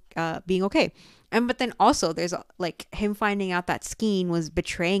being okay. And but then also there's like him finding out that Skeen was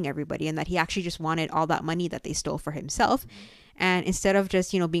betraying everybody and that he actually just wanted all that money that they stole for himself. And instead of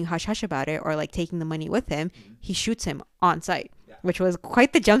just, being hush hush about it or like taking the money with him, he shoots him on sight, which was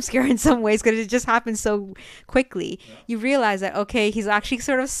quite the jump scare in some ways because it just happened so quickly. You realize that, okay, he's actually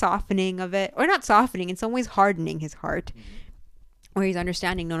sort of softening of it, or not softening, in some ways hardening his heart, where he's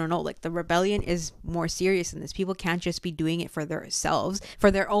understanding, no, like the rebellion is more serious than this. People can't just be doing it for themselves, for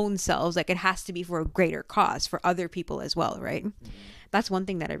their own selves. Like it has to be for a greater cause, for other people as well, right? That's one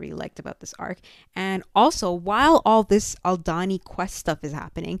thing that I really liked about this arc. And also, while all this Aldani quest stuff is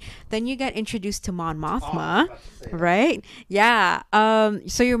happening, then you get introduced to Mon Mothma, right? Yeah.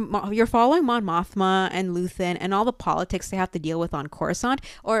 So you're following Mon Mothma and Luthen and all the politics they have to deal with on Coruscant,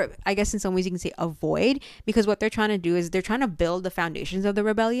 or I guess in some ways you can say avoid, because what they're trying to do is they're trying to build the foundations of the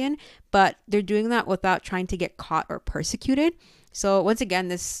rebellion, but they're doing that without trying to get caught or persecuted. So once again,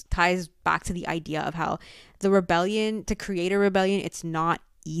 this ties back to the idea of how the rebellion, to create a rebellion, it's not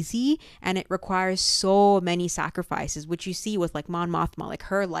easy and it requires so many sacrifices, which you see with like Mon Mothma. Like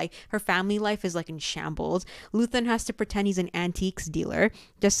her life, her family life is like in shambles. Luthen has to pretend he's an antiques dealer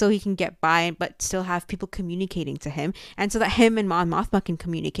just so he can get by, but still have people communicating to him, and so that him and Mon Mothma can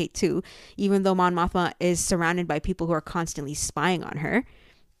communicate too, even though Mon Mothma is surrounded by people who are constantly spying on her.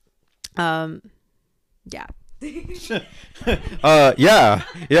 Yeah. Yeah.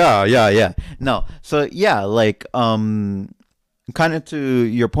 No, so yeah, like kind of to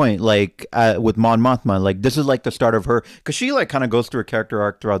your point, like with Mon Mothma, like this is like the start of her, because she like kind of goes through a character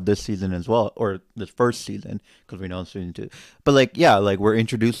arc throughout this season as well, or this first season, because we know it's season 2. But like, yeah, like we're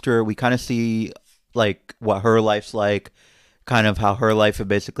introduced to her, we kind of see like what her life's like, kind of how her life is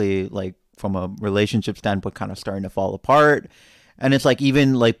basically like from a relationship standpoint kind of starting to fall apart. And it's like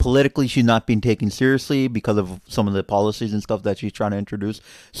even like politically, she's not being taken seriously because of some of the policies and stuff that she's trying to introduce.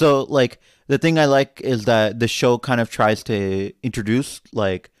 So like the thing I like is that the show kind of tries to introduce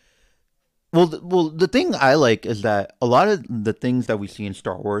like, the thing I like is that a lot of the things that we see in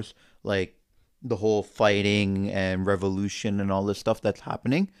Star Wars, like the whole fighting and revolution and all this stuff that's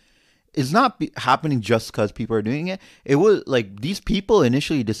happening, is not happening just because people are doing it. It was like these people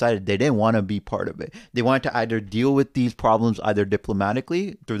initially decided they didn't want to be part of it. They wanted to either deal with these problems either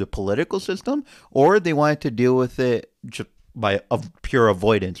diplomatically through the political system, or they wanted to deal with it just by pure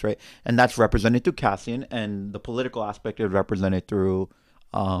avoidance, right? And that's represented through Cassian, and the political aspect is represented through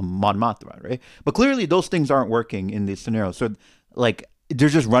Mon Mothma, right? But clearly those things aren't working in these scenarios. So like they're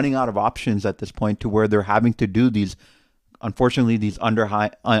just running out of options at this point, to where they're having to do these, unfortunately, these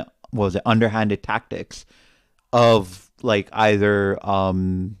underhanded tactics of like either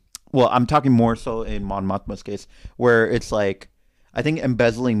I'm talking more so in Mon Mothma's case, where it's like I think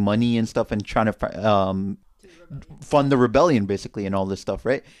embezzling money and stuff and trying to fund the rebellion basically and all this stuff,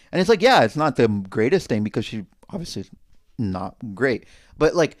 right? And it's like, yeah, it's not the greatest thing because she obviously is not great,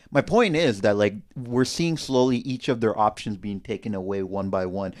 but like my point is that like we're seeing slowly each of their options being taken away one by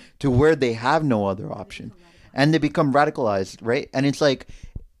one to where they have no other option, and they become radicalized, right? And it's like,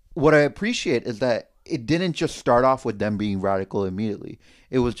 what I appreciate is that it didn't just start off with them being radical immediately.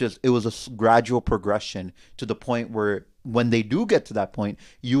 It was a gradual progression to the point where when they do get to that point,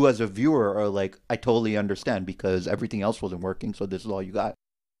 you as a viewer are like, I totally understand because everything else wasn't working, so this is all you got.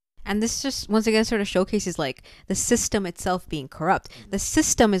 And this just once again sort of showcases like the system itself being corrupt. The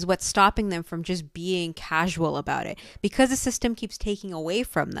system is what's stopping them from just being casual about it. Because the system keeps taking away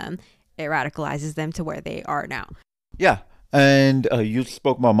from them, it radicalizes them to where they are now. Yeah. And you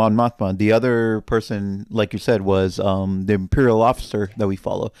spoke about Mon Mothma. The other person, like you said, was the Imperial officer that we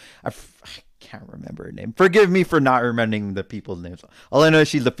follow. I can't remember her name. Forgive me for not remembering the people's names. All I know is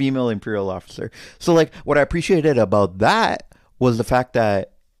she's a female Imperial officer. So, like, what I appreciated about that was the fact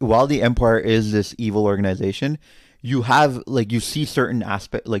that while the Empire is this evil organization, you have, like, you see certain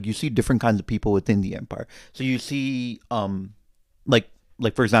aspects, like, you see different kinds of people within the Empire. So you see,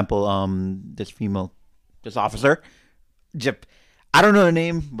 like for example, this officer, I don't know her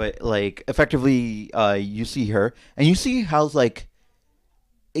name, but like effectively, you see her and you see how like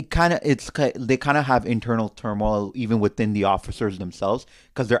they kind of have internal turmoil even within the officers themselves,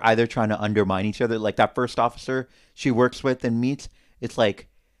 because they're either trying to undermine each other. Like that first officer she works with and meets, it's like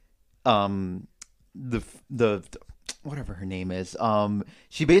the whatever her name is,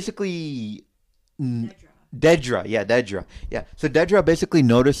 she basically Dedra. Yeah. So Dedra basically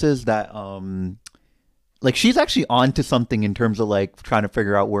notices that like she's actually on to something in terms of like trying to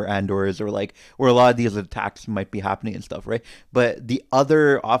figure out where Andor is, or like where a lot of these attacks might be happening and stuff, right? But the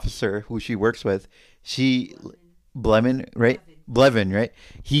other officer who she works with, she Blevin, right? Blevin, right?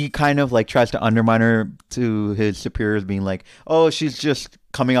 He kind of like tries to undermine her to his superiors, being like, "Oh, she's just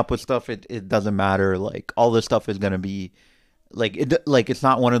coming up with stuff. It doesn't matter. Like all this stuff is gonna be like it's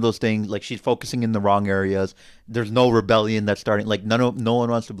not one of those things. Like she's focusing in the wrong areas. There's no rebellion that's starting. Like no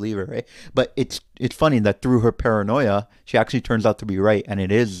one wants to believe her, right? But it's funny that through her paranoia, she actually turns out to be right, and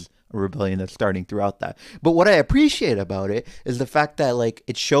it is a rebellion that's starting throughout that. But what I appreciate about it is the fact that like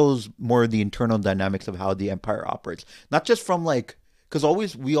it shows more of the internal dynamics of how the empire operates, not just from like because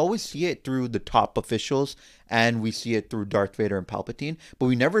always we always see it through the top officials and we see it through Darth Vader and Palpatine, but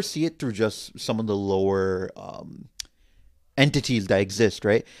we never see it through just some of the lower entities that exist,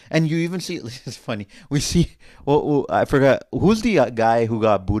 right? And you even see it's funny. We see well, I forgot who's the guy who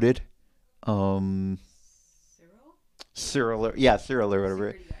got booted. Um, Cyril, yeah, Cyril or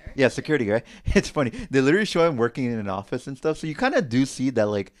whatever. Yeah, security guy. It's funny. They literally show him working in an office and stuff. So you kind of do see that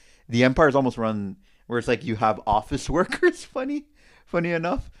like the empire is almost run where it's like you have office workers. Funny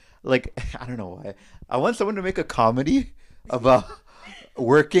enough. Like I don't know why. I want someone to make a comedy about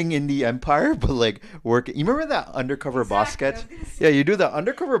working in the empire, but like working. You remember that undercover boss sketch? Yeah, you do the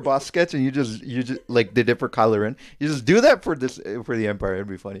undercover boss sketch, and you just like did it for Kylo Ren. You just do that for this for the empire. It'd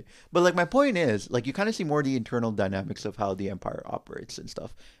be funny. But like my point is, like you kind of see more of the internal dynamics of how the empire operates and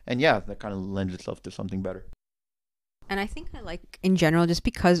stuff. And yeah, that kind of lends itself to something better. And I think I like in general just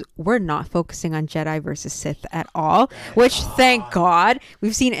because we're not focusing on Jedi versus Sith at all, which thank God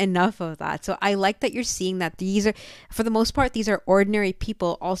we've seen enough of that. So I like that you're seeing that these are, for the most part, these are ordinary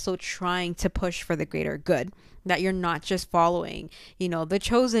people also trying to push for the greater good. That you're not just following, the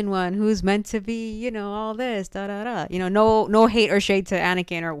chosen one who's meant to be, all this, da da da. No hate or shade to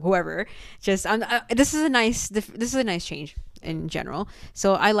Anakin or whoever. Just this is a nice change in general.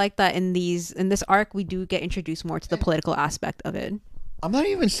 So I like that in this arc we do get introduced more to the political aspect of it. I'm not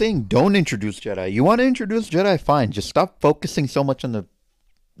even saying don't introduce Jedi. You want to introduce Jedi, fine. Just stop focusing so much on the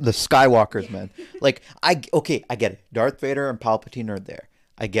Skywalkers, man. Like I get it. Darth Vader and Palpatine are there.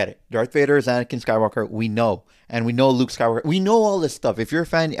 I get it. Darth Vader is Anakin Skywalker. We know. And we know Luke Skywalker. We know all this stuff. If you're a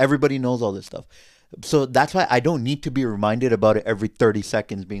fan, everybody knows all this stuff. So that's why I don't need to be reminded about it every 30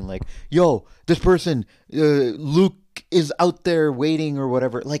 seconds, being like, yo, this person, Luke is out there waiting or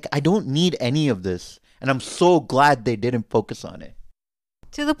whatever. Like, I don't need any of this. And I'm so glad they didn't focus on it.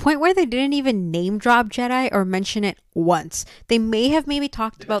 To the point where they didn't even name drop Jedi or mention it once. They may have maybe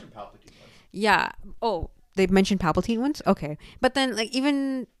talked about. Yeah. Oh, they mentioned Palpatine once? Okay. But then, like,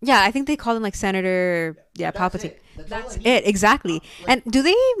 even. Yeah, I think they call him, like, Senator. Yeah, Palpatine. That's it. Exactly. And do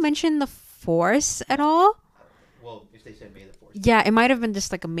they mention the Force at all? Well, if they said May the Force. Yeah, it might have been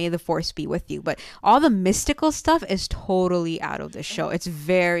just like a May the Force be with you. But all the mystical stuff is totally out of the show. It's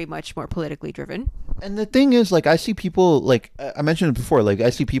very much more politically driven. And the thing is, like, I see people, like, I mentioned it before, like,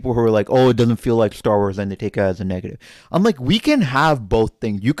 I see people who are like, oh, it doesn't feel like Star Wars, and they take it as a negative. I'm like, we can have both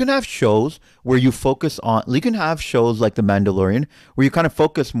things. You can have shows where you focus on, you can have shows like The Mandalorian, where you kind of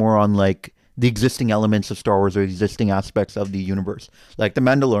focus more on, like, the existing elements of Star Wars or existing aspects of the universe. Like The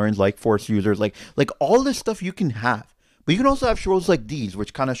Mandalorians, like Force users, like all this stuff you can have. But you can also have shows like these,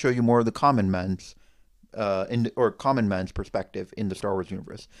 which kind of show you more of the common man's common man's perspective in the Star Wars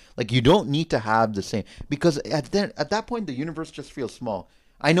universe. Like you don't need to have the same because at that point the universe just feels small.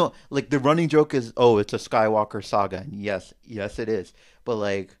 I know, like the running joke is, oh, it's a Skywalker saga, and yes, it is. But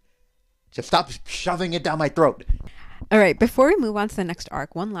like, just stop shoving it down my throat. All right, before we move on to the next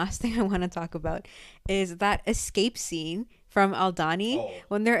arc, one last thing I want to talk about is that escape scene from Aldani. Oh.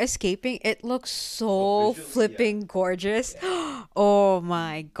 When they're escaping, it looks so flipping gorgeous. Yeah. Oh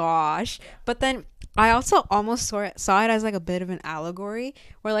my gosh. But then I also almost saw it as like a bit of an allegory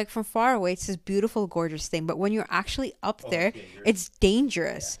where like from far away it's this beautiful gorgeous thing, but when you're actually up there it's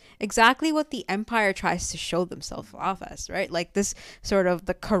dangerous. Yeah. Exactly what the Empire tries to show themselves off as, right? Like this sort of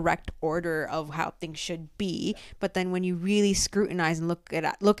the correct order of how things should be, but then when you really scrutinize and look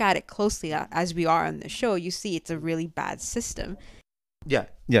at it closely as we are on the show, you see it's a really bad system. Yeah,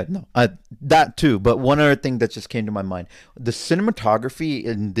 no, that too. But one other thing that just came to my mind: the cinematography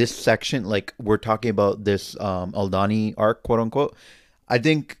in this section, like we're talking about this Aldani arc, quote unquote, I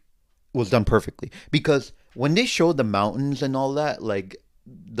think was done perfectly because when they showed the mountains and all that, like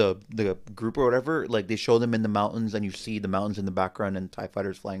the group or whatever, like they show them in the mountains and you see the mountains in the background and TIE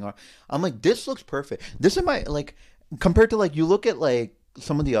fighters flying off. I'm like, this looks perfect. This is my like compared to like you look at like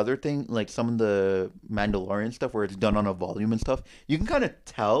some of the other thing, like some of the Mandalorian stuff where it's done on a volume and stuff, you can kind of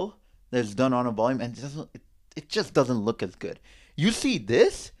tell that it's done on a volume and it just doesn't look as good. You see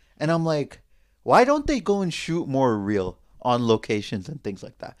this and I'm like, why don't they go and shoot more real on locations and things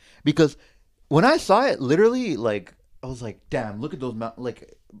like that? Because when I saw it, literally, like, I was like, damn, look at those mountains.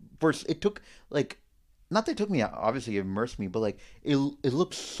 Like, first, it took, like, not that it took me out, obviously it immersed me, but like it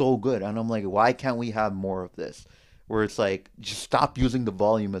looks so good, and I'm like, why can't we have more of this? Where it's like, just stop using the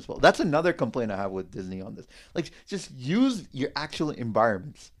volume as well. That's another complaint I have with Disney on this. Like, just use your actual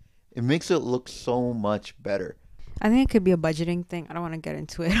environments. It makes it look so much better. I think it could be a budgeting thing. I don't want to get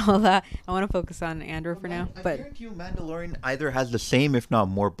into it all that. I want to focus on Andor But for now. I But guarantee you, Mandalorian either has the same, if not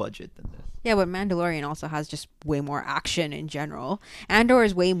more, budget than this. yeah, but Mandalorian also has just way more action in general. Andor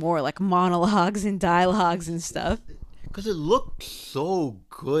is way more like monologues and dialogues and stuff. Because it looked so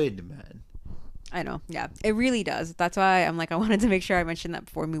good, man. I know. Yeah, it really does. That's why I'm like, I wanted to make sure I mentioned that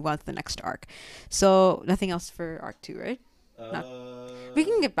before we move on to the next arc. So nothing else for arc 2, right? Not, we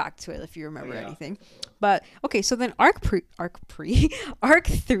can get back to it if you remember anything. But okay, so then arc 3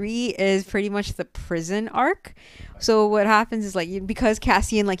 is pretty much the prison arc. So what happens is like because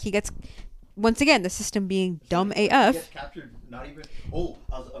Cassian like he gets once again the system being dumb He AF. gets captured, not even. Oh,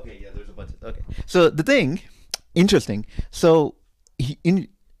 okay, yeah, there's a bunch of. Okay. So the thing, interesting. So in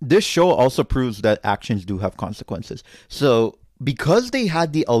this show also proves that actions do have consequences. So because they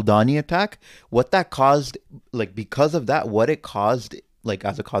had the Eldani attack, what that caused, like because of that, what it caused, like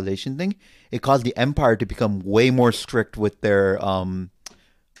as a causation thing, it caused the Empire to become way more strict with their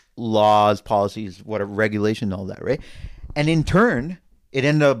laws, policies, whatever, regulation, all that, right? And in turn, it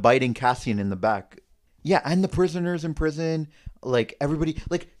ended up biting Cassian in the back. Yeah, and the prisoners in prison, like everybody,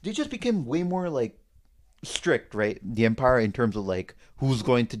 like they just became way more like strict, right? The Empire in terms of like who's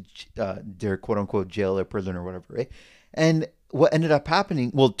going to their quote unquote jail or prison or whatever, right? And what ended up happening?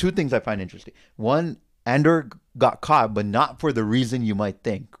 Well, two things I find interesting. One, Andor got caught, but not for the reason you might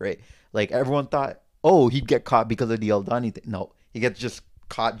think, right? Like everyone thought, oh, he'd get caught because of the Eldani thing. No, he gets just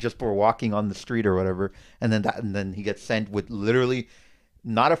caught just for walking on the street or whatever, and then he gets sent with literally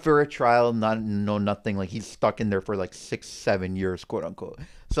not a fair trial, nothing. Like he's stuck in there for like 6-7 years, quote unquote.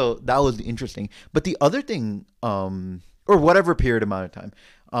 So that was interesting. But the other thing, or whatever period amount of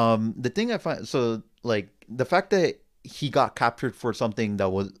time, the thing I find so like the fact that he got captured for something that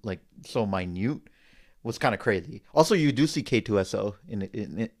was like so minute was kind of crazy. Also, you do see K2SO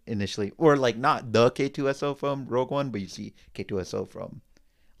initially, or like not the K2SO from Rogue One, but you see K2SO from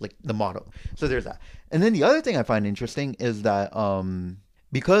like the model. So there's that. And then the other thing I find interesting is that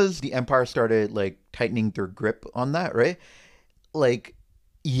because the Empire started like tightening their grip on that, right? Like,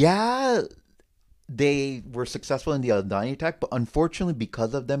 yeah, they were successful in the Aldani attack, but unfortunately,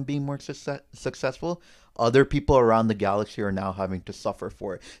 because of them being more successful, other people around the galaxy are now having to suffer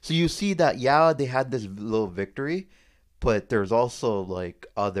for it. So you see that, yeah, they had this little victory, but there's also like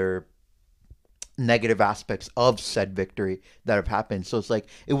other negative aspects of said victory that have happened. So it's like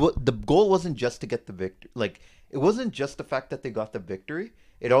the goal wasn't just to get the victory. Like it wasn't just the fact that they got the victory.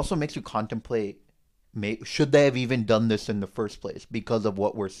 It also makes you contemplate, should they have even done this in the first place because of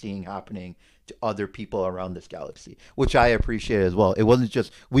what we're seeing happening to other people around this galaxy, which I appreciate as well. It wasn't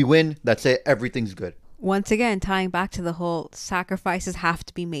just we win, that's it, everything's good. Once again, tying back to the whole sacrifices have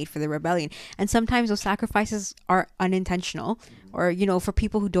to be made for the rebellion. And sometimes those sacrifices are unintentional or, you know, for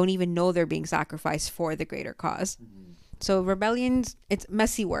people who don't even know they're being sacrificed for the greater cause. So rebellions, it's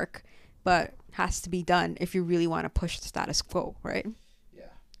messy work, but has to be done if you really want to push the status quo, right?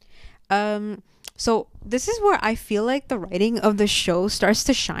 Yeah. So this is where I feel like the writing of the show starts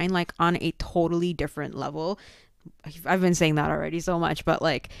to shine like on a totally different level. I've been saying that already so much, but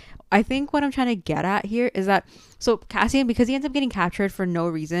like I think what I'm trying to get at here is that so Cassian, because he ends up getting captured for no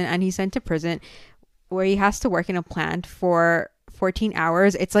reason and he's sent to prison where he has to work in a plant for 14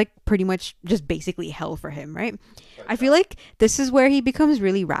 hours, it's like pretty much just basically hell for him, right? I feel like this is where he becomes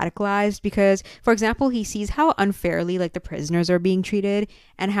really radicalized because, for example, he sees how unfairly like the prisoners are being treated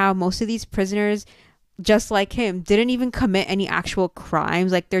and how most of these prisoners, just like him, didn't even commit any actual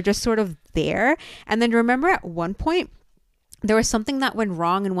crimes. Like they're just sort of there. And then remember at one point, there was something that went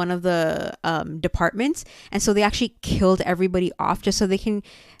wrong in one of the departments. And so they actually killed everybody off just so they can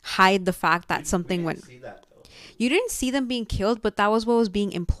hide the fact that something went. You didn't see them being killed, but that was what was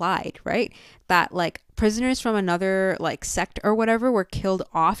being implied, right? That like prisoners from another like sect or whatever were killed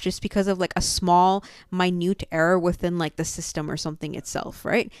off just because of like a small, minute error within like the system or something itself,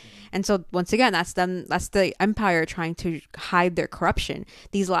 right? And so once again, that's the Empire trying to hide their corruption.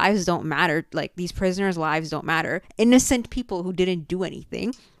 These lives don't matter. Like these prisoners' lives don't matter. Innocent people who didn't do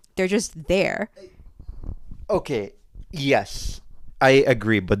anything, they're just there. Okay, yes, I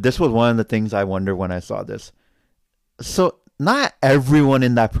agree. But this was one of the things I wonder when I saw this. So not everyone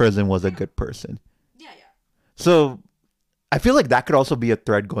in that prison was a good person. Yeah. So I feel like that could also be a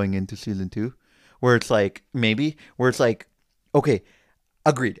thread going into season 2, where it's like okay,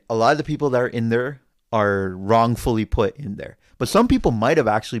 agreed. A lot of the people that are in there are wrongfully put in there, But some people might have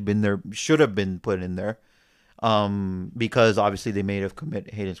actually been there, should have been put in there, because obviously they may have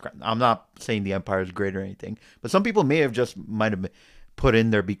committed hate crimes. I'm not saying the Empire is great or anything, but some people may have just might have been put in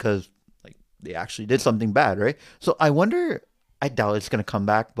there because like they actually did something bad, right? So I wonder. I doubt it's gonna come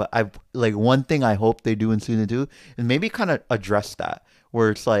back, but I like one thing I hope they do in season 2 is maybe kind of address that, where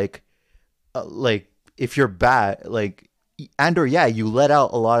it's like if you're bad, like Andor, yeah, you let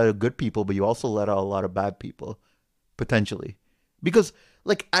out a lot of good people, but you also let out a lot of bad people potentially, because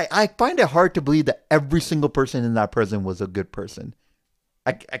like I find it hard to believe that every single person in that prison was a good person.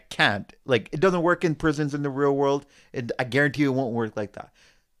 I can't, like, it doesn't work in prisons in the real world. I guarantee you it won't work like that,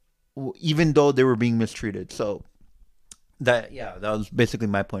 even though they were being mistreated. So that was basically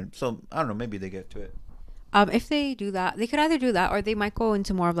my point. So I don't know, maybe they get to it. If they do that, they could either do that or they might go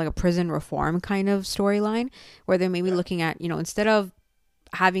into more of like a prison reform kind of storyline where they're maybe looking at, instead of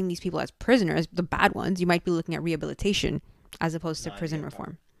having these people as prisoners, the bad ones, you might be looking at rehabilitation as opposed to prison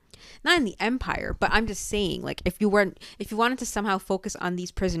reform. Not in the Empire, but I'm just saying, like, if you wanted to somehow focus on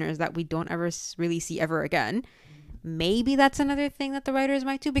these prisoners that we don't ever really see ever again, maybe that's another thing that the writers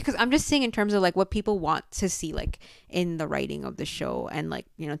might do, because I'm just saying in terms of like what people want to see like in the writing of the show and like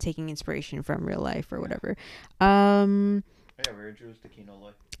taking inspiration from real life or whatever. Yeah, we're introduced to Kino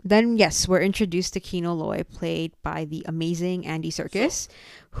Loy. Then yes, we're introduced to Kino Loy, played by the amazing Andy Serkis,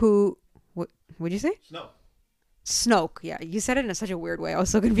 who what would you say? Snoke. Yeah, you said it in such a weird way. I was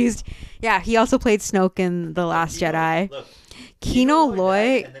so confused. Yeah, he also played Snoke in The Last Jedi. Look, Kino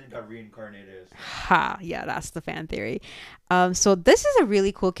Loy. And then got reincarnated. Ha, yeah, that's the fan theory. So this is a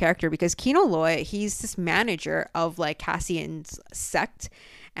really cool character because Kino Loy, he's this manager of like Cassian's sect,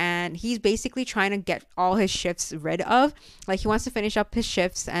 and he's basically trying to get all his shifts rid of. Like, he wants to finish up his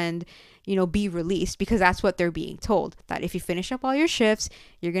shifts and be released, because that's what they're being told, that if you finish up all your shifts,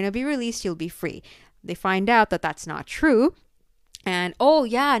 you're gonna be released, you'll be free. They find out that that's not true, and oh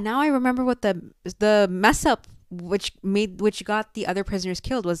yeah, now I remember what the mess up which got the other prisoners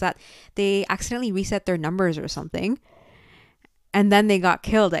killed was that they accidentally reset their numbers or something, and then they got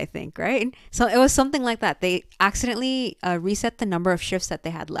killed, I think, right? So it was something like that. They accidentally reset the number of shifts that they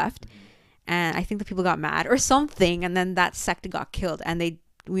had left, and I think the people got mad or something, and then that sect got killed, and they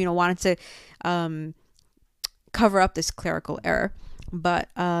wanted to cover up this clerical error. But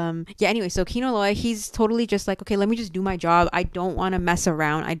yeah, anyway, so Kino Loy, he's totally just like, okay, let me just do my job. I don't want to mess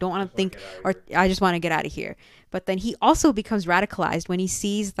around. I don't want to think, or I just want to get out of here. But then he also becomes radicalized when he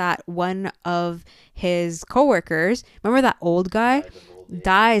sees that one of his coworkers, remember that old guy,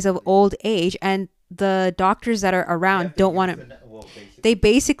 dies of old age, and the doctors that are around don't want to. They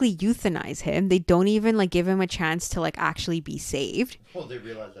basically euthanize him. They don't even like give him a chance to like actually be saved. Well, they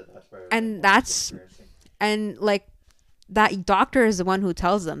realize that that's where, and that's and like. That doctor is the one who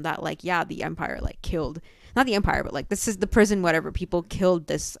tells them that, like, yeah, the Empire, like, killed, not the Empire, but, like, this is the prison, whatever, people killed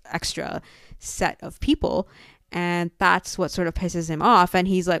this extra set of people, and that's what sort of pisses him off, and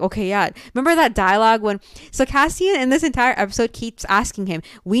he's like, okay, yeah, remember that dialogue when, so Cassian in this entire episode keeps asking him,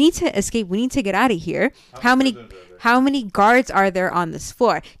 we need to escape, we need to get out of here, how many guards are there on this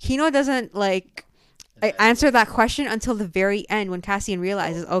floor? Kino doesn't, like, answer that question until the very end when Cassian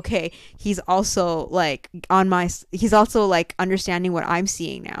realizes, okay, he's also like he's also like understanding what I'm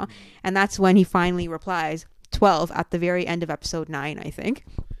seeing now, and that's when he finally replies 12 at the very end of episode 9, I think.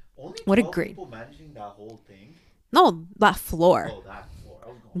 Only what a great people managing that whole thing. No, that floor. Oh, that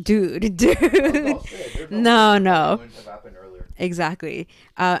floor. Dude. No. Exactly.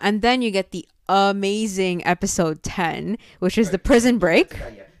 And then you get the amazing episode 10, which is the prison break.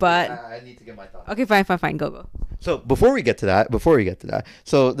 But I need to get my thoughts. Okay, fine, go. So before we get to that,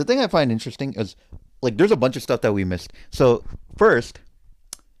 so the thing I find interesting is, like, there's a bunch of stuff that we missed. So first,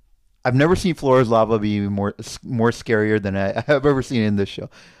 I've never seen Flora's lava be more scarier than I have ever seen in this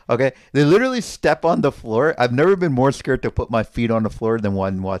show. Okay, they literally step on the floor. I've never been more scared to put my feet on the floor than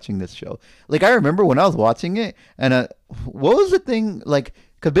when watching this show. Like, I remember when I was watching it, and what was the thing, like,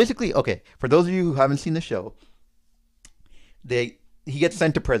 because basically, okay, for those of you who haven't seen the show, he gets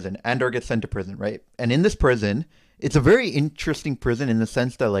sent to prison. Andor gets sent to prison, right? And in this prison, it's a very interesting prison in the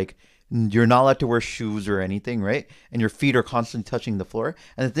sense that, like, you're not allowed to wear shoes or anything, right? And your feet are constantly touching the floor.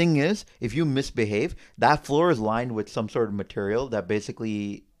 And the thing is, if you misbehave, that floor is lined with some sort of material that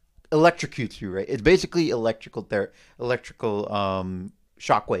basically electrocutes you, right? It's basically electrical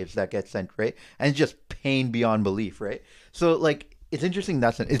shockwaves that get sent, right? And it's just pain beyond belief, right? So, like, it's interesting in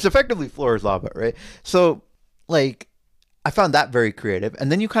that sense. It's effectively Flora's lava, right? So, like, I found that very creative.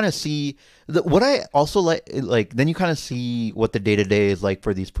 And then you kind of see what I also like. Then you kind of see what the day to day is like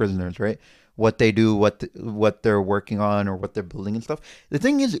for these prisoners, right? What they do, what they're working on, or what they're building and stuff. The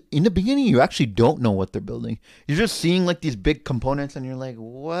thing is, in the beginning, you actually don't know what they're building. You're just seeing like these big components, and you're like,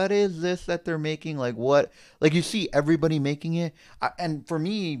 "What is this that they're making? Like what?" Like you see everybody making it, and for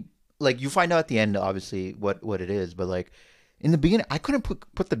me, like you find out at the end, obviously, what it is, but like in the beginning, I couldn't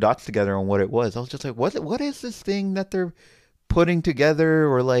put the dots together on what it was. I was just like, what is this thing that they're putting together,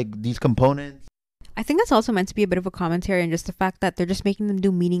 or like these components? I think that's also meant to be a bit of a commentary on just the fact that they're just making them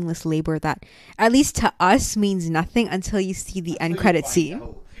do meaningless labor that, at least to us, means nothing until you see the end Until you credit find scene.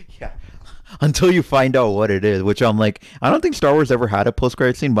 out. Yeah. Until you find out what it is, which I'm like, I don't think Star Wars ever had a post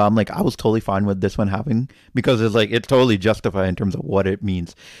credit scene, but I'm like, I was totally fine with this one having, because it's like it's totally justified in terms of what it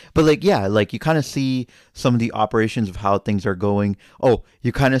means. But like, yeah, like you kind of see some of the operations of how things are going. Oh,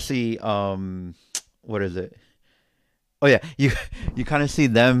 you kind of see what is it? Oh yeah, you kind of see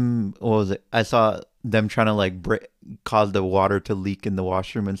them. What was it? I saw them trying to like cause the water to leak in the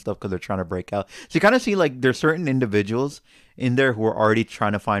washroom and stuff because they're trying to break out. So you kind of see like there's certain individuals in there who are already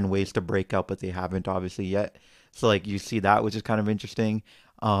trying to find ways to break out, but they haven't obviously yet. So like you see that, which is kind of interesting.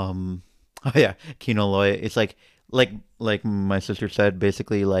 Um, oh yeah, Kino Loy. It's like like my sister said,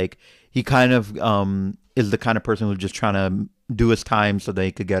 basically like he kind of is the kind of person who's just trying to do his time so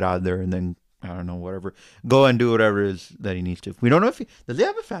they could get out of there and then I don't know, whatever. Go and do whatever it is that he needs to. We don't know if he does he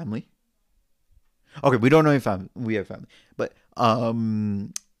have a family. Okay, we don't know if we have family, but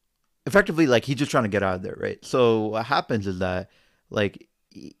effectively, like he's just trying to get out of there, right? So what happens is that, like,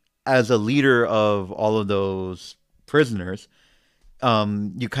 as a leader of all of those prisoners,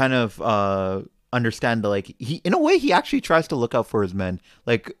 you kind of understand that, like, he in a way he actually tries to look out for his men,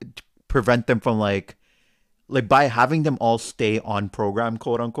 like prevent them from like by having them all stay on program,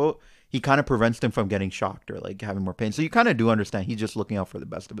 quote unquote, he kind of prevents them from getting shocked or like having more pain. So you kind of do understand he's just looking out for the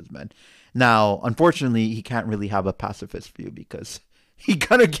best of his men. Now, unfortunately, he can't really have a pacifist view because he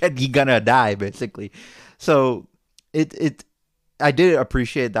gonna die basically. So it I did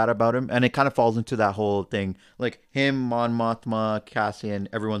appreciate that about him, and it kind of falls into that whole thing. Like him, Mon Mothma, Cassian,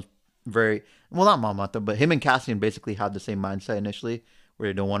 everyone's very well, not Mon Mothma, but him and Cassian basically had the same mindset initially, where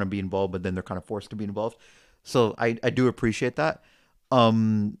they don't want to be involved, but then they're kind of forced to be involved. So I do appreciate that.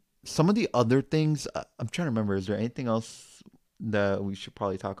 Um, some of the other things I'm trying to remember. Is there anything else that we should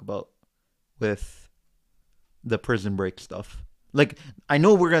probably talk about with the prison break stuff? Like I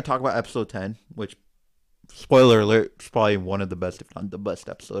know we're gonna talk about episode 10, which spoiler alert, is probably one of the best, if not the best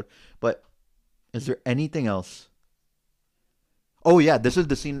episode. But is there anything else? Oh yeah, this is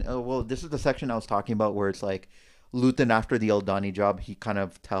the scene. Well, this is the section I was talking about where it's like Luton after the Eldani job, he kind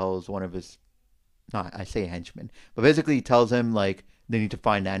of tells one of his not I say henchman, but basically he tells him like they need to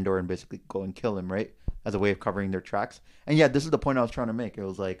find Andor and basically go and kill him, right? As a way of covering their tracks. And yeah, this is the point I was trying to make. It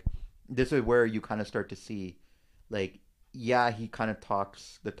was like this is where you kind of start to see like yeah, he kind of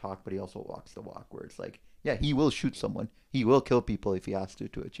talks the talk, but he also walks the walk where it's like yeah, he will shoot someone. He will kill people if he has to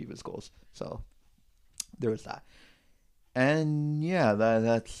achieve his goals. So there was that. And yeah,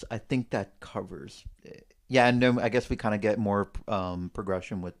 that's I think that covers it. Yeah, and then I guess we kind of get more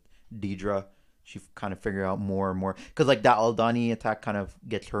progression with Deidre. She kind of figure out more and more because like that Aldani attack kind of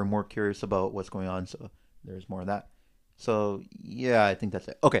gets her more curious about what's going on. So there's more of that. So yeah, I think that's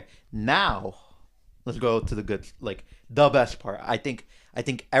it. Okay, now let's go to the good, like the best part. I think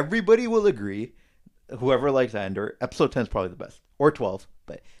everybody will agree. Whoever likes Andor, episode 10 is probably the best, or 12,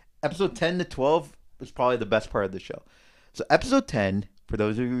 but episode 10 to 12 is probably the best part of the show. So episode 10, for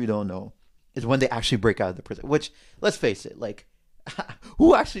those of you who don't know, is when they actually break out of the prison. Which, let's face it, like,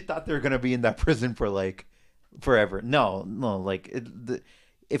 who actually thought they were gonna be in that prison for like forever? No, no, like,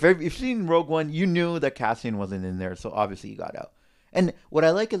 if you've seen Rogue One, you knew that Cassian wasn't in there, so obviously he got out. And what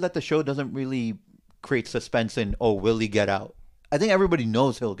I like is that the show doesn't really create suspense in, oh, will he get out? I think everybody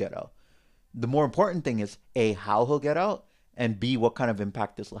knows he'll get out. The more important thing is A, how he'll get out, and B, what kind of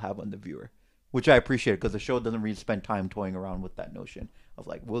impact this will have on the viewer, which I appreciate because the show doesn't really spend time toying around with that notion of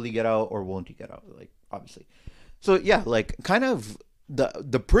like, will he get out or won't he get out? Like, obviously. So yeah, like kind of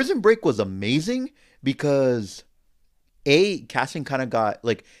the prison break was amazing because A, casting kind of got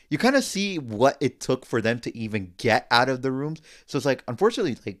like you kind of see what it took for them to even get out of the rooms. So it's like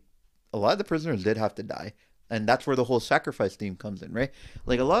unfortunately, like a lot of the prisoners did have to die. And that's where the whole sacrifice theme comes in, right?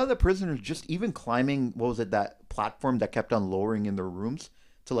 Like a lot of the prisoners just even climbing, what was it, that platform that kept on lowering in their rooms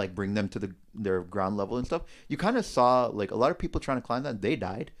to like bring them to their ground level and stuff. You kind of saw like a lot of people trying to climb that, they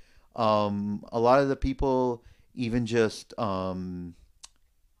died. A lot of the people even just they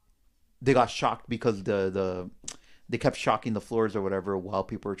got shocked because they kept shocking the floors or whatever while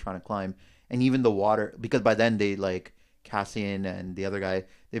people were trying to climb, and even the water because by then they like Cassian and the other guy,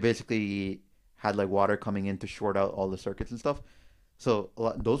 they basically had like water coming in to short out all the circuits and stuff. So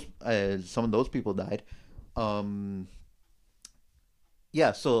those some of those people died. Um,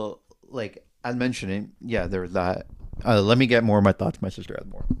 yeah. So like as mentioning, yeah, there was that. Let me get more of my thoughts. My sister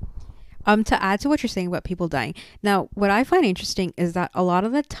had more. To add to what you're saying about people dying. Now, what I find interesting is that a lot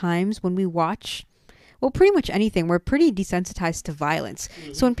of the times when we watch, well, pretty much anything, we're pretty desensitized to violence.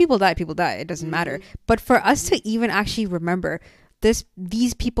 So when people die, people die. It doesn't matter. But for us to even actually remember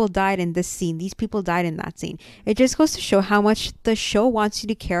these people died in this scene, these people died in that scene, it just goes to show how much the show wants you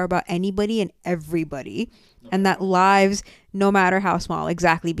to care about anybody and everybody, and that lives, no matter how small,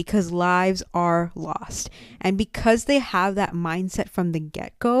 exactly, because lives are lost. And because they have that mindset from the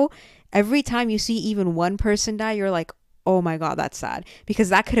get-go, every time you see even one person die, you're like, oh my God, that's sad. Because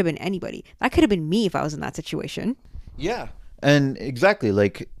that could have been anybody. That could have been me if I was in that situation. Yeah. And exactly,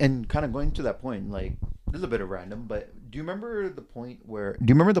 like, and kind of going to that point, like, this is a bit of random, but do you remember the point where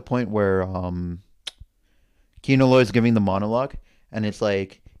Keanu Lloyd's giving the monologue, and it's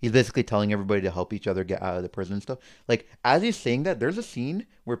like he's basically telling everybody to help each other get out of the prison and stuff. Like as he's saying that, there's a scene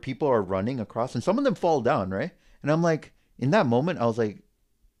where people are running across, and some of them fall down, right? And I'm like, in that moment, I was like,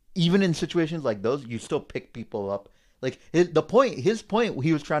 even in situations like those, you still pick people up. Like his point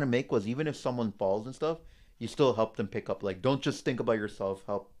he was trying to make was even if someone falls and stuff, you still help them pick up. Like don't just think about yourself,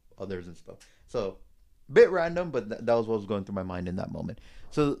 help others and stuff. So bit random, but that was what was going through my mind in that moment.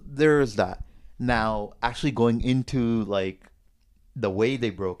 So there's that. Now, actually going into like the way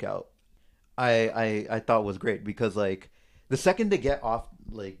they broke out, I thought was great because like the second they get off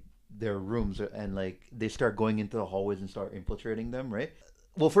like their rooms and like they start going into the hallways and start infiltrating them, right?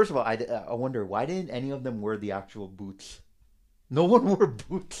 Well, first of all, I wonder why didn't any of them wear the actual boots? No one wore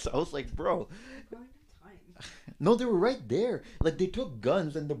boots. I was like, bro, no, they were right there. Like they took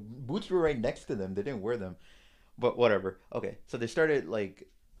guns and the boots were right next to them. They didn't wear them. But whatever. Okay, so they started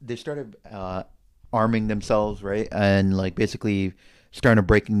arming themselves, right? And like basically starting to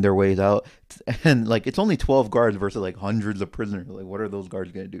breaking their ways out. And like it's only 12 guards versus like hundreds of prisoners. Like what are those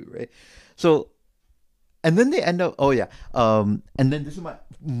guards going to do, right? So and then they end up oh yeah. And then this is my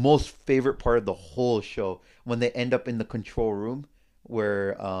most favorite part of the whole show when they end up in the control room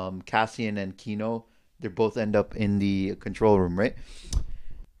where Cassian and Kino they both end up in the control room, right?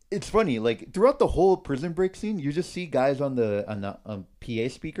 It's funny, like throughout the whole prison break scene, you just see guys on the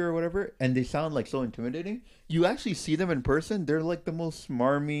PA speaker or whatever, and they sound like so intimidating. You actually see them in person; they're like the most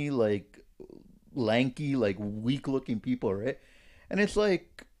smarmy, like lanky, like weak-looking people, right? And it's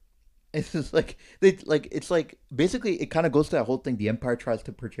just like they like it's like basically it kind of goes to that whole thing. The Empire tries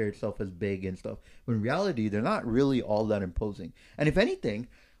to portray itself as big and stuff, but in reality, they're not really all that imposing. And if anything,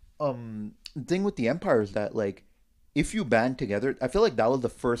 the thing with the Empire is that like if you band together, I feel like that was the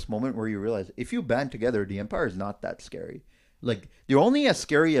first moment where you realize if you band together, the Empire is not that scary. Like they're only as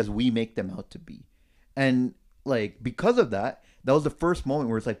scary as we make them out to be, and like because of that, that was the first moment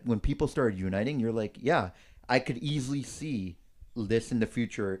where it's like when people started uniting, you're like, yeah, I could easily see this in the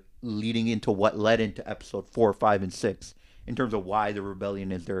future leading into what led into episode 4, 5, and 6 in terms of why the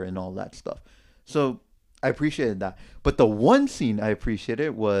rebellion is there and all that stuff. So I appreciated that. But the one scene I appreciated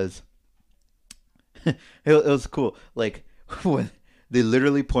was it was cool. Like when they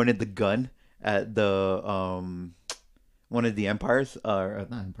literally pointed the gun at the one of the empires or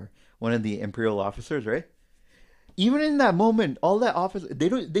not empire, one of the imperial officers, right? Even in that moment, all that officer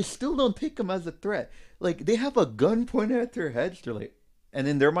they still don't take him as a threat. Like they have a gun pointed at their heads. They're like, and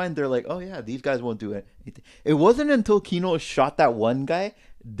in their mind, they're like, oh yeah, these guys won't do anything. It wasn't until Kino shot that one guy,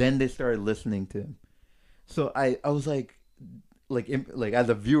 then they started listening to him. So I was like as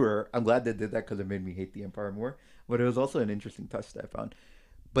a viewer, I'm glad they did that because it made me hate the Empire more. But it was also an interesting touch that I found.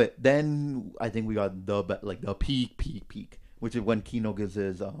 But then I think we got the peak, which is when Kino gives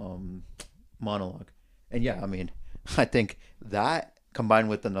his monologue. And yeah, I mean, I think that combined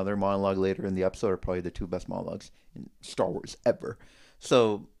with another monologue later in the episode are probably the two best monologues in Star Wars ever.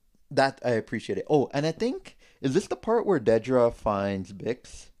 So that I appreciate it. Oh, and I think is this the part where Dedra finds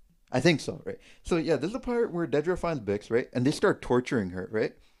Bix? I think so, right? So yeah, this is the part where Dedra finds Bix, right? And they start torturing her,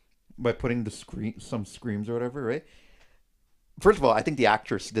 right? By putting some screams or whatever, right? First of all, I think the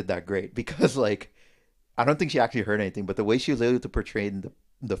actress did that great because like I don't think she actually heard anything, but the way she was able to portray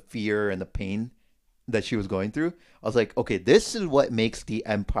the fear and the pain that she was going through, I was like, okay, this is what makes the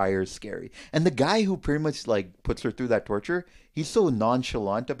Empire scary. And the guy who pretty much like puts her through that torture, he's so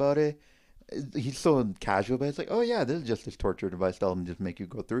nonchalant about it. He's so casual, but it's like, oh yeah, this is just this torture device that'll just make you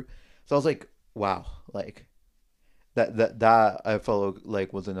go through. So I was like, wow, like that I felt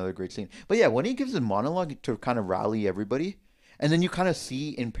like was another great scene. But yeah, when he gives his monologue to kind of rally everybody, and then you kind of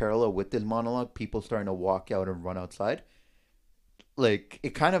see in parallel with this monologue, people starting to walk out and run outside. like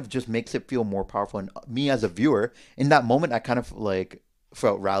it kind of just makes it feel more powerful. And me as a viewer, in that moment, I kind of like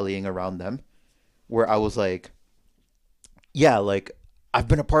felt rallying around them, where I was like, yeah, like I've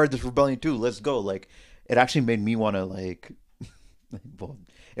been a part of this rebellion too. Let's go. Like it actually made me want to like, well,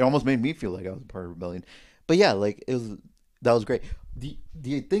 it almost made me feel like I was a part of rebellion. But yeah, like it was that was great.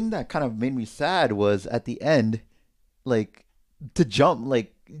 The thing that kind of made me sad was at the end, like to jump,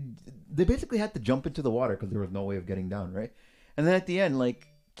 like they basically had to jump into the water because there was no way of getting down, right? And then at the end, like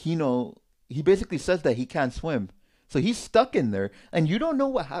Kino, he basically says that he can't swim, so he's stuck in there, and you don't know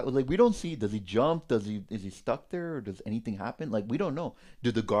what happened. Like we don't see. Does he jump? Does he is he stuck there, or does anything happen? Like we don't know.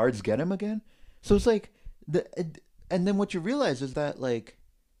 Do the guards get him again? So it's like the and then what you realize is that like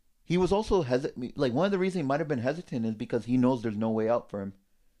he was also hesitant. Like one of the reasons he might have been hesitant is because he knows there's no way out for him.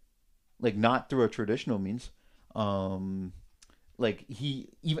 Like not through a traditional means. Um, like he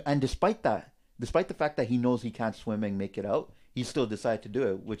even and despite the fact that he knows he can't swim and make it out, he still decided to do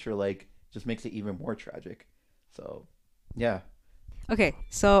it, which are like just makes it even more tragic. So, yeah. Okay,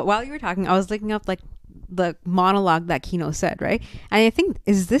 so while you were talking, I was looking up like the monologue that Kino said, right? And I think,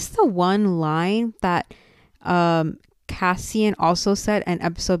 is this the one line that Cassian also said an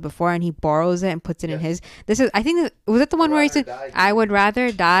episode before, and he borrows it and puts it in Yes. his? This is, I think, was it the one where he said, "I would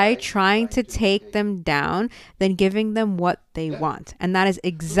rather die trying to take them down than giving them what they want," and that is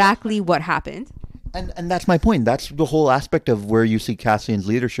exactly what happened. And that's my point. That's the whole aspect of where you see Cassian's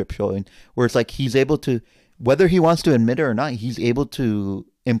leadership showing, where it's like he's able to, whether he wants to admit it or not, he's able to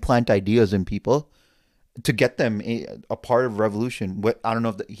implant ideas in people to get them a part of revolution. What I don't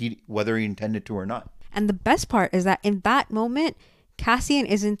know if he whether he intended to or not. And the best part is that in that moment, Cassian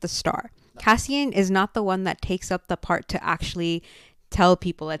isn't the star. Cassian is not the one that takes up the part to actually tell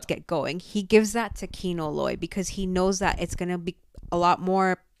people, let's get going. He gives that to Kino Loy because he knows that it's going to be a lot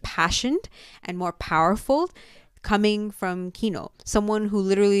more passionate and more powerful coming from Kino, someone who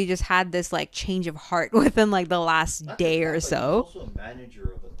literally just had this like change of heart within like the last day or so. He's also a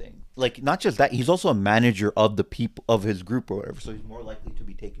manager of a thing. Like not just that, he's also a manager of the people of his group or whatever. So he's more likely to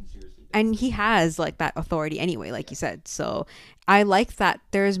be taken seriously. And he has like that authority anyway, like you said. So I like that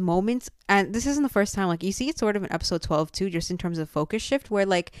there's moments, and this isn't the first time, like you see it sort of in episode 12 too, just in terms of focus shift, where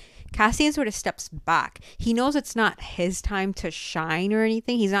like Cassian sort of steps back. He knows it's not his time to shine or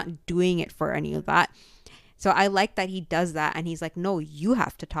anything. He's not doing it for any of that. So I like that he does that, and he's like, no, you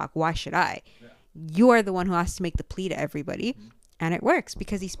have to talk. Why should I? Yeah. You are the one who has to make the plea to everybody. And it works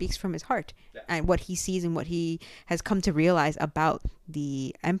because he speaks from his heart and what he sees and what he has come to realize about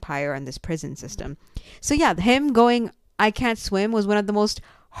the empire and this prison system. So yeah, him going, "I can't swim," was one of the most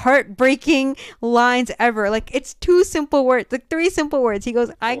heartbreaking lines ever. Like it's two simple words, like three simple words. He goes,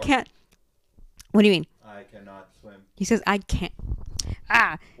 "I can't." What do you mean? I cannot swim. He says, "I can't."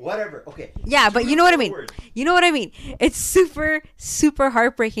 Ah, Whatever. Okay. yeah, but you know what I mean. Words. You know what I mean. It's super, super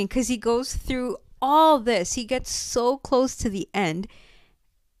heartbreaking because he goes through all this. He gets so close to the end,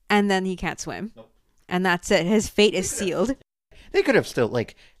 and then he can't swim. Nope. And that's it. His fate is sealed. They could have still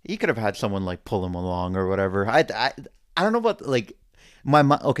like he could have had someone like pull him along or whatever. I don't know about like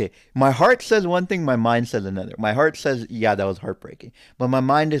okay. My heart says one thing, my mind says another. My heart says yeah, that was heartbreaking, but my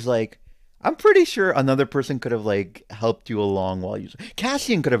mind is like I'm pretty sure another person could have like helped you along while you.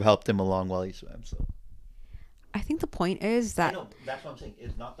 Cassian could have helped him along while he swam. So I think the point is I that know that's what I'm saying.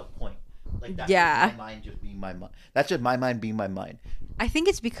 Is not the point. Like that's Yeah. just my mind just being my mind. That's just my mind being my mind. I think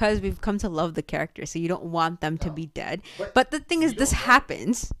it's because we've come to love the character, so you don't want them to No. be dead. But But the thing is, we this don't know.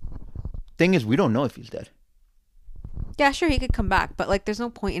 happens. Thing is, we don't know if he's dead. Yeah, sure, he could come back, but like, there's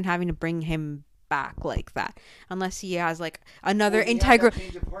no point in having to bring him back like that unless he has like another integral.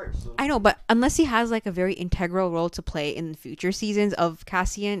 I know, but unless he has like a very integral role to play in future seasons of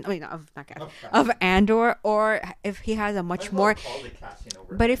Cassian, I mean, not Cassian, of Andor, or if he has a much more.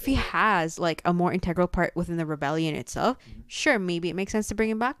 But if he has like a more integral part within the rebellion itself, sure, maybe it makes sense to bring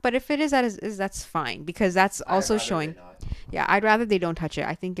him back. But if it is that's fine because that's also showing. Yeah, I'd rather they don't touch it.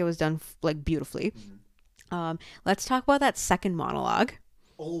 I think it was done like beautifully. Let's talk about that second monologue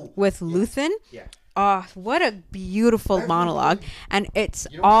with Luthen. Yeah. Oh, what a beautiful monologue. And it's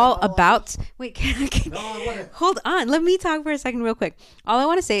You know what all that monologue about. Wait, can No, I wanna- hold on. Let me talk for a second, real quick. All I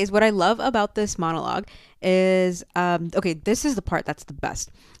want to say is what I love about this monologue is okay, this is the part that's the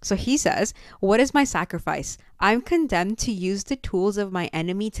best. So he says, "What is my sacrifice? I'm condemned to use the tools of my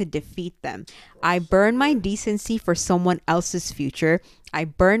enemy to defeat them. I burn my decency for someone else's future. I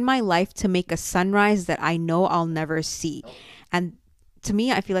burn my life to make a sunrise that I know I'll never see." And to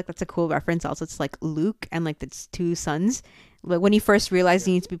me, I feel like that's a cool reference also. It's like Luke and like its two sons. like when he first realized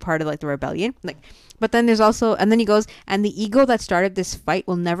he needs to be part of like the rebellion. Like, but then there's also, and then he goes, and the ego that started this fight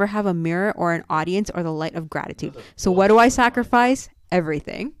will never have a mirror or an audience or the light of gratitude. So what do I sacrifice?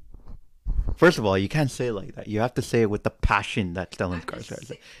 Everything. First of all, you can't say it like that. You have to say it with the passion that Stellan Skarsgård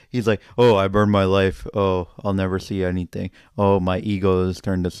has. He's like, "Oh, I burned my life. Oh, I'll never see anything. Oh, my ego is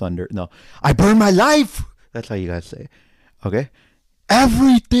turned asunder." No, I burned my life. That's how you guys say it. Okay,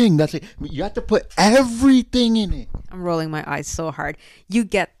 everything. That's it. You have to put everything in it. I'm rolling my eyes so hard. You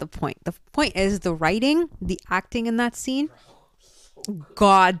get the point. The point is the writing, the acting in that scene,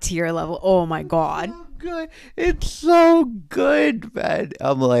 God tier level. Oh my God. So good. It's so good, man.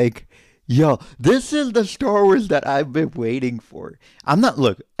 I'm like, yo, this is the Star Wars that I've been waiting for.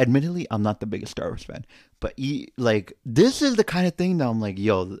 Admittedly, I'm not the biggest Star Wars fan, but like, this is the kind of thing that I'm like,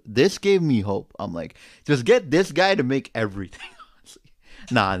 yo, this gave me hope. I'm like, just get this guy to make everything. Honestly.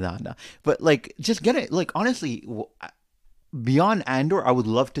 Nah. But like, just get it. Like, honestly, beyond Andor, I would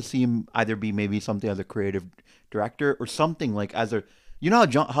love to see him either be maybe something as a creative director or something like as a, you know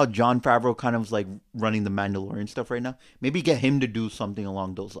how John Favreau kind of is like running the Mandalorian stuff right now. Maybe get him to do something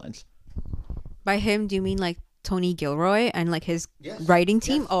along those lines. By him, do you mean like Tony Gilroy and like his Yes. writing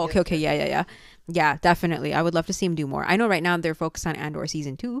team? Yes, Oh, yes, okay, yes. yeah, definitely. I would love to see him do more. I know right now they're focused on Andor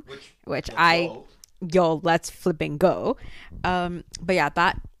season 2, which let's flipping go. But yeah,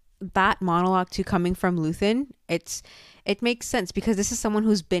 that monologue too coming from Luthen, it makes sense because this is someone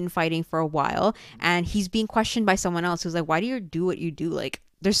who's been fighting for a while and he's being questioned by someone else who's like, why do you do what you do? Like,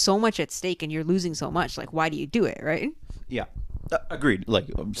 there's so much at stake and you're losing so much. Like, why do you do it, right? Yeah, agreed. Like,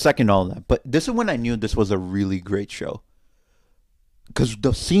 second all that. But this is when I knew this was a really great show. Because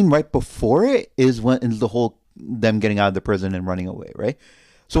the scene right before it is the whole them getting out of the prison and running away, right?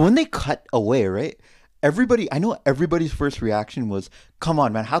 So when they cut away, right? I know everybody's first reaction was, "Come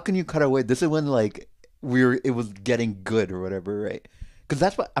on, man, how can you cut away?" This is when like it was getting good or whatever, right? Because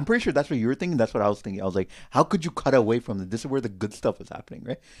that's what I'm pretty sure that's what you were thinking. That's what I was thinking. I was like, how could you cut away from this? This is where the good stuff is happening,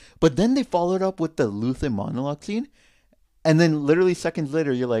 right? But then they followed up with the Luthen monologue scene, and then literally seconds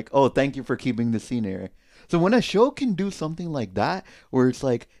later, you're like, "Oh, thank you for keeping the scene here." So when a show can do something like that, where it's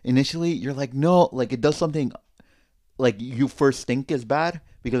like initially you're like, no, like it does something like you first think is bad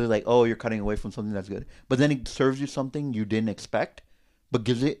because it's like, oh, you're cutting away from something that's good, but then it serves you something you didn't expect, but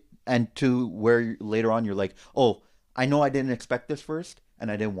gives it, and to where later on you're like, oh, I know I didn't expect this first, and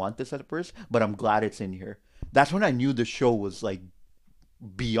I didn't want this at first, but I'm glad it's in here. That's when I knew the show was like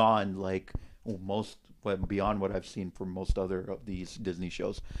beyond like beyond what I've seen for most other of these Disney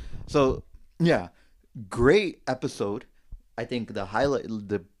shows. So yeah, great episode. I think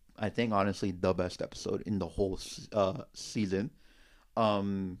I think honestly the best episode in the whole season.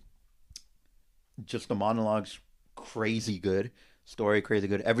 Um, just the monologues, crazy good. Story, crazy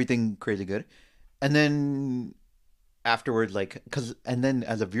good. Everything, crazy good. And then afterwards, like, and then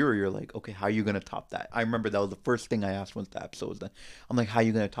as a viewer, you're like, okay, how are you gonna top that? I remember that was the first thing I asked once the episode was done. I'm like, how are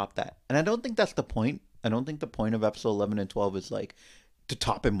you gonna top that? And I don't think that's the point. I don't think the point of episode 11 and 12 is like to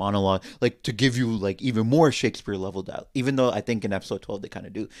top a monologue, like to give you like even more Shakespeare level doubt. Even though I think in episode 12 they kind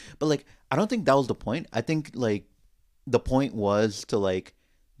of do, but like I don't think that was the point. I think like the point was to like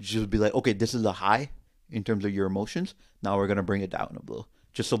just be like, okay, this is a high in terms of your emotions. Now we're gonna bring it down a little,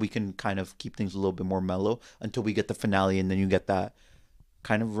 just so we can kind of keep things a little bit more mellow until we get the finale, and then you get that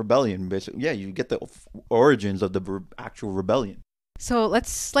kind of rebellion. Basically, yeah, you get the origins of the actual rebellion. So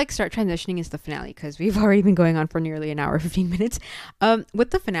let's like start transitioning into the finale because we've already been going on for nearly an hour, 15 minutes.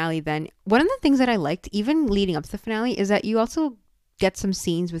 With the finale then, one of the things that I liked, even leading up to the finale, is that you also get some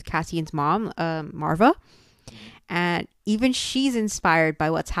scenes with Cassian's mom, Marva. And even she's inspired by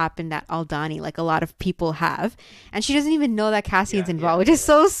what's happened at Aldani, like a lot of people have. And she doesn't even know that Cassian's involved, which is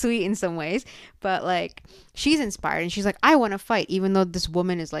so sweet in some ways. But like, she's inspired and she's like, I want to fight, even though this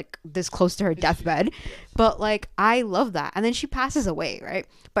woman is like this close to her deathbed. But like, I love that. And then she passes away, right?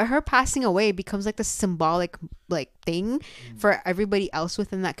 But her passing away becomes like the symbolic like thing for everybody else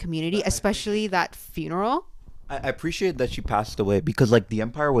within that community, especially that funeral. I appreciate that she passed away because like the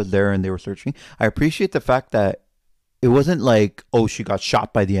Empire was there and they were searching. I appreciate the fact that it wasn't like, oh, she got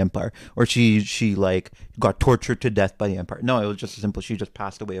shot by the Empire or she like got tortured to death by the Empire. No, it was just simple. She just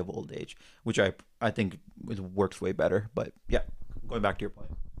passed away of old age, which I think works way better. But yeah, going back to your point.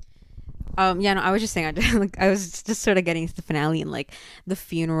 Yeah, no, I was just saying, I was just sort of getting to the finale and like the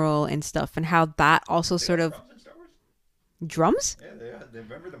funeral and stuff and how that also sort of drums. Yeah, they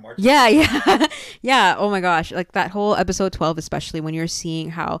remember the march. Yeah. Yeah. Oh my gosh, like that whole episode 12, especially when you're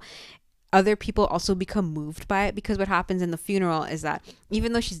seeing how other people also become moved by it, because what happens in the funeral is that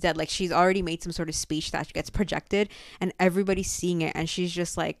even though she's dead, like she's already made some sort of speech that gets projected and everybody's seeing it and she's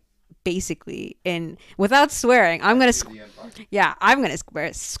just like basically in without swearing. Yeah, I'm gonna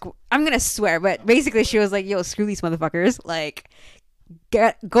swear. I'm gonna swear, but basically she was like, "Yo, screw these motherfuckers! Like,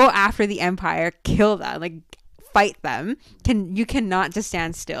 go after the empire, kill them, like fight them. You cannot just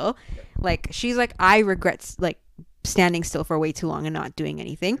stand still." Like she's like, "I regret like standing still for way too long and not doing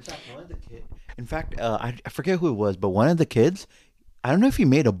anything." In fact, I forget who it was, but one of the kids, I don't know if he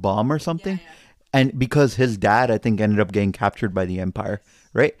made a bomb or something, and because his dad, I think, ended up getting captured by the Empire,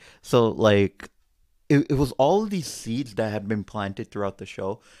 right? So like, it was all of these seeds that had been planted throughout the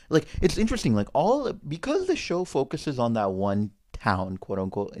show. Like it's interesting, like all because the show focuses on that one town, quote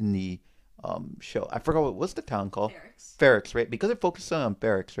unquote, in the show. I forgot what's the town called? Ferrex, right? Because it focuses on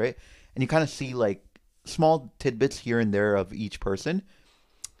Ferrex, right? And you kind of see like small tidbits here and there of each person.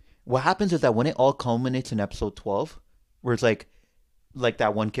 What happens is that when it all culminates in episode 12, where it's like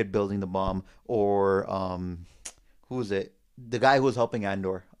that one kid building the bomb, or who is it? The guy who was helping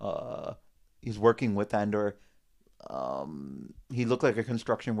Andor. He's working with Andor. He looked like a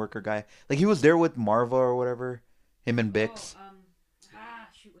construction worker guy. Like he was there with Marva or whatever. Him and Bix.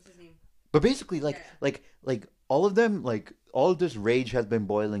 Shoot, what's his name? But basically, like all of them, like all of this rage has been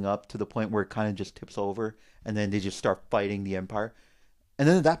boiling up to the point where it kind of just tips over, and then they just start fighting the Empire. And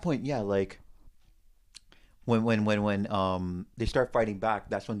then at that point, yeah, like when they start fighting back,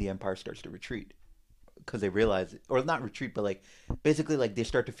 that's when the Empire starts to retreat because they realize, or not retreat, but like basically like they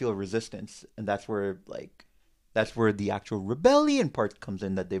start to feel resistance, and that's where the actual rebellion part comes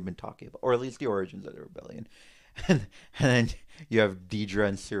in that they've been talking about, or at least the origins of the rebellion. And then you have Deidre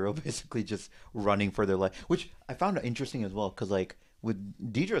and Cyril basically just running for their life, which I found interesting as well because like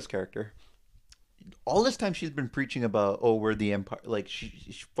with Deidre's character, all this time she's been preaching about, oh, we're the Empire, like she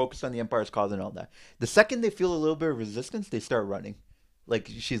focused on the Empire's cause and all that. The second they feel a little bit of resistance, they start running. Like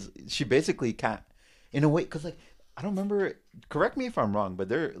she basically can't, in a way, because like I don't remember, correct me if I'm wrong, but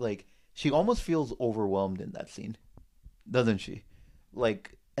they're like she almost feels overwhelmed in that scene, doesn't she?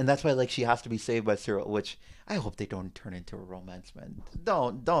 Like, and that's why like she has to be saved by Cyril, which I hope they don't turn into a romance, man.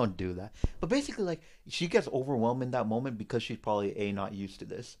 Don't do that. But basically, like she gets overwhelmed in that moment because she's probably not used to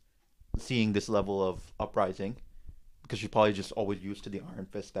this, seeing this level of uprising, because she's probably just always used to the Iron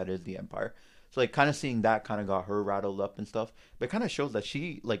Fist that is the Empire. So like kind of seeing that kind of got her rattled up and stuff. But it kind of shows that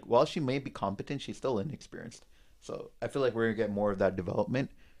she, like, while she may be competent, she's still inexperienced. So I feel like we're gonna get more of that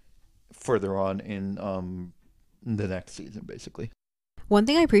development further on in the next season, basically. One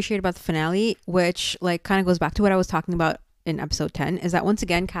thing I appreciate about the finale, which like kind of goes back to what I was talking about in episode 10, is that once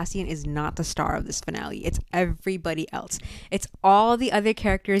again Cassian is not the star of this finale. It's everybody else. It's all the other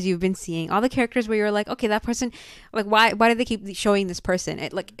characters you've been seeing, all the characters where you're like, okay, that person, like why do they keep showing this person?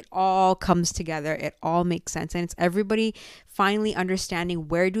 It all comes together, it all makes sense, and it's everybody finally understanding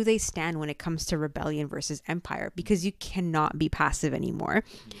where do they stand when it comes to rebellion versus empire, because you cannot be passive anymore.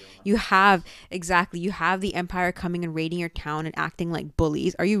 You have the Empire coming and raiding your town and acting like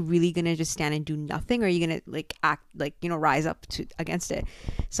bullies. Are you really gonna just stand and do nothing, or are you gonna like act like, you know, rise up to against it?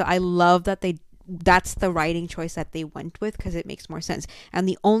 So I love that that's the writing choice that they went with, because it makes more sense. And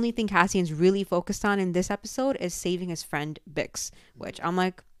the only thing Cassian's really focused on in this episode is saving his friend Bix, which I'm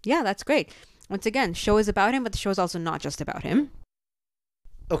like, yeah, that's great. Once again, show is about him, but the show is also not just about him.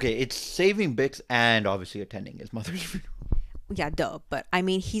 Okay, it's saving Bix and obviously attending his mother's funeral. Yeah, duh. But I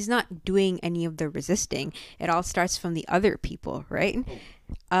mean, he's not doing any of the resisting. It all starts from the other people, right?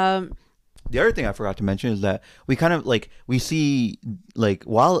 The other thing I forgot to mention is that we kind of like we see like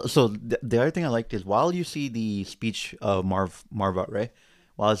the other thing I liked is while you see the speech of Marva, right?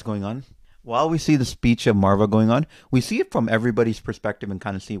 While it's going on, while we see the speech of Marva going on, we see it from everybody's perspective and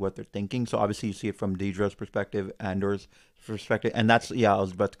kind of see what they're thinking. So obviously you see it from Deidre's perspective, Andor's perspective, and that's, yeah, I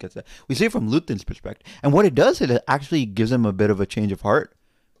was about to get to that. We see it from Luthen's perspective, and what it does, it actually gives him a bit of a change of heart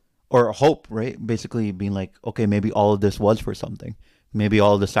or hope, right? Basically being like, okay, maybe all of this was for something. Maybe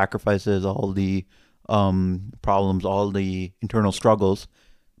all the sacrifices, all the problems, all the internal struggles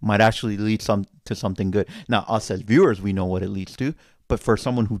might actually lead to something good. Now, us as viewers, we know what it leads to, but for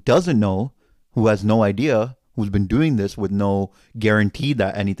someone who doesn't know, who has no idea, who's been doing this with no guarantee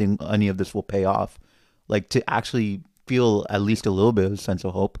that any of this will pay off, like to actually feel at least a little bit of a sense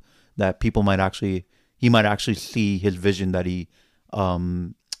of hope that he might actually see his vision that he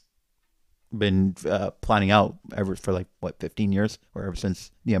been planning out ever for like 15 years or ever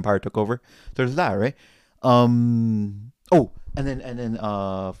since the Empire took over. So there's that, right? And then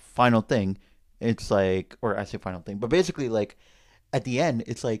final thing, it's like, or I say final thing, but basically like at the end,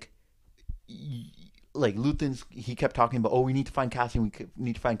 it's like Luthen's, he kept talking about, oh, we need to find Cassian, we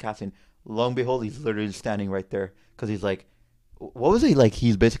need to find Cassian. Lo and behold, he's literally standing right there because he's like, what was he like?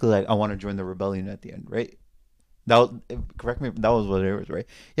 He's basically like, I want to join the rebellion at the end, right? That was, correct me. That was what it was, right?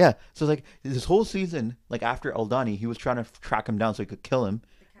 Yeah. So like this whole season, like after Eldani, he was trying to track him down so he could kill him.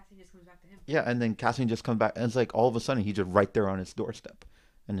 The casting just comes back to him. Yeah, and then Cassian just comes back, and it's like all of a sudden he's just right there on his doorstep,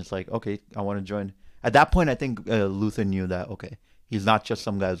 and it's like, okay, I want to join. At that point, I think Luther knew that okay, he's not just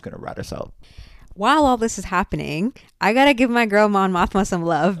some guy who's gonna rat us out. While all this is happening, I gotta give my girl Mon Mothma some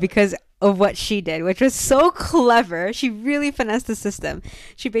love because of what she did, which was so clever. She really finessed the system.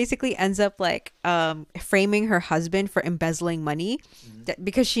 She basically ends up like framing her husband for embezzling money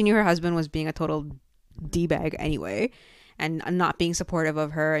because she knew her husband was being a total d bag anyway, and not being supportive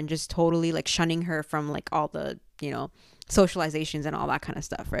of her and just totally like shunning her from like all the socializations and all that kind of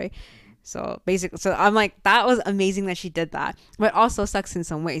stuff, right? So basically, so I'm like, that was amazing that she did that, but also sucks in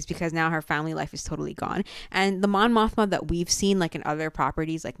some ways because now her family life is totally gone. And the Mon Mothma that we've seen, like in other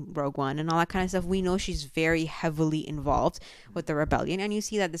properties, like Rogue One and all that kind of stuff, we know she's very heavily involved with the rebellion, and you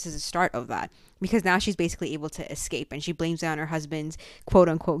see that this is a start of that because now she's basically able to escape, and she blames it on her husband's quote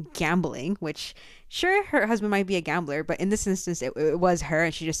unquote gambling, which sure her husband might be a gambler, but in this instance it was her,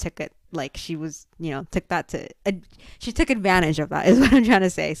 and she just took it like she was took that to she took advantage of that is what I'm trying to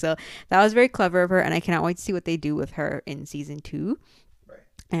say. So that was very clever of her, and I cannot wait to see what they do with her in season 2. Right.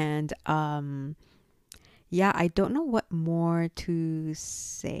 And yeah, I don't know what more to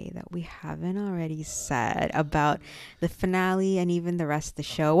say that we haven't already said about the finale and even the rest of the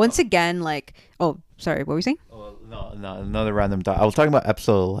show. Once again, like, oh, sorry, what were we saying? Oh, no, no, another random thought. I was talking about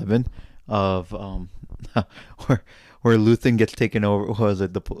episode 11 of where Luthen gets taken over. What was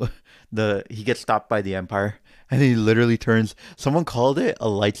it the he gets stopped by the Empire, and he literally turns. Someone called it a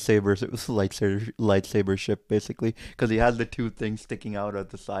lightsaber. So it was a lightsaber ship basically because he has the two things sticking out at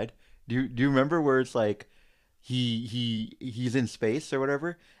the side. Do you remember where it's like he's in space or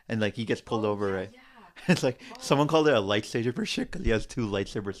whatever, and like he gets pulled over, right? It's like someone called it a lightsaber ship because he has two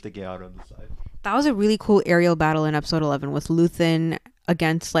lightsabers sticking out on the side. That was a really cool aerial battle in episode 11 with Luthen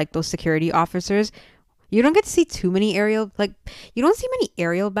against like those security officers. You don't get to see too many aerial, like, you don't see many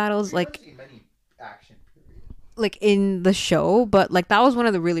aerial battles like Action period. like in the show, but like that was one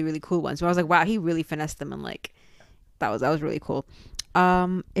of the really really cool ones where I was like, wow, he really finessed them, and like that was really cool.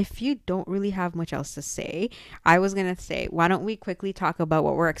 If you don't really have much else to say, I was gonna say, why don't we quickly talk about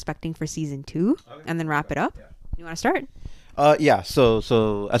what we're expecting for season 2 and then wrap it up? Yeah. You want to start? Yeah.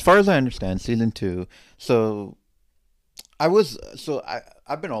 So as far as I understand, season 2. So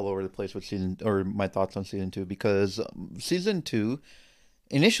I've been all over the place with season or my thoughts on season 2 because season 2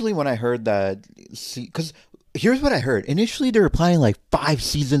 initially when I heard that because here's what I heard initially they were planning like 5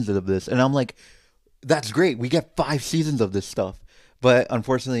 seasons of this, and I'm like, that's great, we get 5 seasons of this stuff. But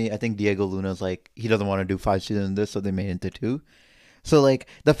unfortunately, I think Diego Luna's like he doesn't want to do 5 seasons of this, so they made it into 2. So like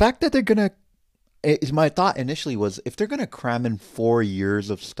the fact that they're gonna is my thought initially was if they're gonna cram in 4 years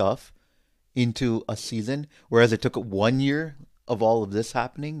of stuff into a season, whereas it took 1 year of all of this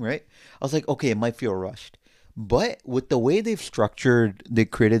happening, right? I was like, okay, it might feel rushed. But with the way they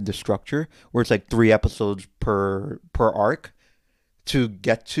created the structure where it's like 3 episodes per arc to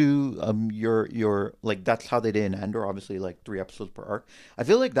get to your like that's how they did in Andor, obviously like 3 episodes per arc. I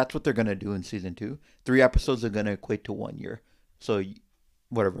feel like that's what they're gonna do in season 2. 3 episodes are gonna equate to 1 year. So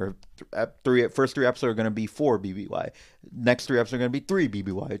whatever, first 3 episodes are going to be 4 BBY, next 3 episodes are going to be 3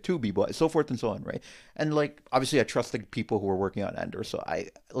 BBY, 2 BBY, so forth and so on, right? And like obviously I trust the people who are working on Andor, so I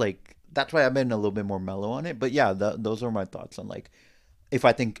like that's why I've been a little bit more mellow on it. But yeah, those are my thoughts on like if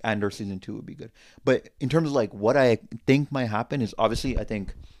I think Andor season 2 would be good. But in terms of like what I think might happen is obviously I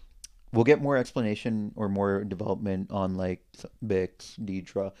think we'll get more explanation or more development on like Bix,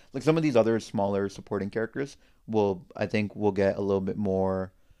 Deidre, like some of these other smaller supporting characters. I think we'll get a little bit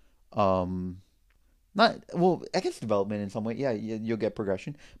more, um, not well, I guess development in some way. Yeah, you'll get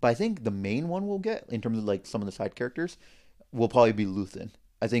progression, but I think the main one we'll get in terms of like some of the side characters will probably be Luthen.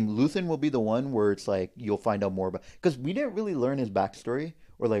 I think Luthen will be the one where it's like you'll find out more about because we didn't really learn his backstory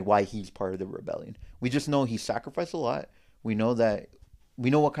or like why he's part of the rebellion. We just know he sacrificed a lot. We know that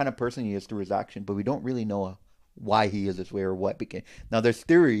we know what kind of person he is through his action, but we don't really know why he is this way or what became. Now there's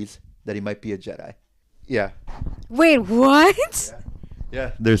theories that he might be a Jedi. Yeah. Wait, what?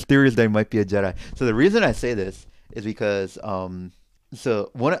 Yeah. There's theories that he might be a Jedi. So the reason I say this is because there's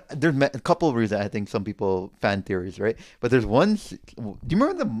a couple of reasons I think some people fan theories, right? But there's one. Do you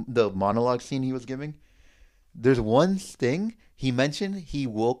remember the monologue scene he was giving? There's one thing he mentioned. He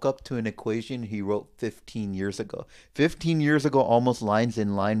woke up to an equation he wrote 15 years ago. 15 years ago almost lines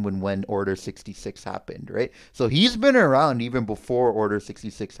in line when Order 66 happened, right? So he's been around even before Order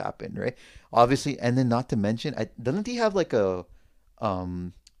 66 happened, right? Obviously, and then not to mention, doesn't he have like a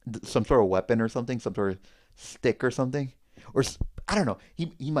some sort of weapon or something, some sort of stick or something, or I don't know.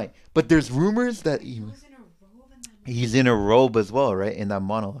 He might, but there's rumors that he. he's in a robe as well, right? In that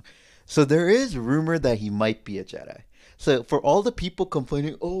monologue. So there is rumor that he might be a Jedi. So for all the people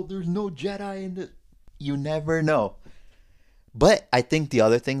complaining, oh, there's no Jedi in this, you never know. But I think the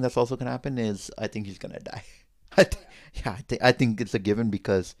other thing that's also gonna happen is I think he's gonna die. I th- yeah, I think it's a given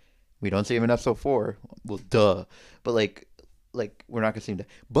because we don't see him in episode 4. Well, duh. But like we're not gonna see him die.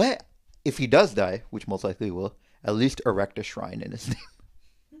 But if he does die, which most likely he will, at least erect a shrine in his name.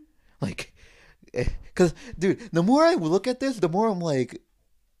 Like, because dude, the more I look at this, the more I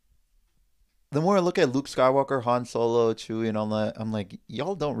look at Luke Skywalker, Han Solo, Chewie, and all that, I'm like,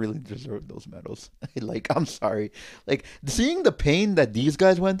 y'all don't really deserve those medals. Like, I'm sorry. Like, seeing the pain that these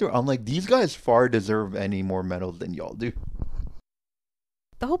guys went through, I'm like, these guys far deserve any more medals than y'all do.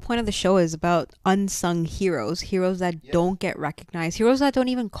 The whole point of the show is about unsung heroes, heroes that Yeah. don't get recognized, heroes that don't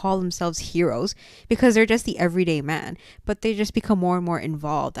even call themselves heroes because they're just the everyday man, but they just become more and more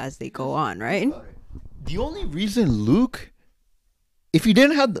involved as they go on, right? The only reason Luke, if he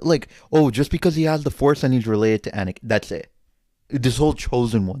didn't have, like, oh, just because he has the Force and he's related to Anakin, that's it. This whole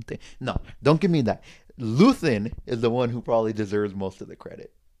chosen one thing. No, don't give me that. Luthen is the one who probably deserves most of the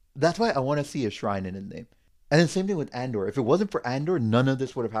credit. That's why I want to see a shrine in his name. And then same thing with Andor. If it wasn't for Andor, none of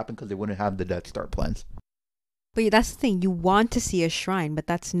this would have happened because they wouldn't have the Death Star plans. But that's the thing, you want to see a shrine, but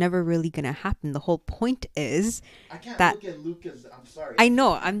that's never really going to happen. The whole point is I can't that look at Luke as, I'm sorry. I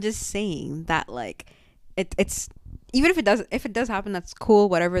know, I'm just saying that like it's even if it does happen, that's cool,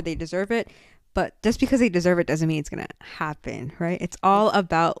 whatever, they deserve it. But just because they deserve it doesn't mean it's gonna happen, right? It's all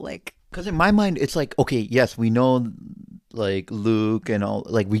about like Because in my mind, it's like, okay, yes, we know, like, Luke and all,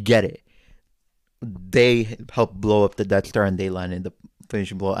 like, we get it. They helped blow up the Death Star and they landed the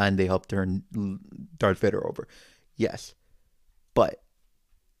finishing blow and they helped turn Darth Vader over. Yes. But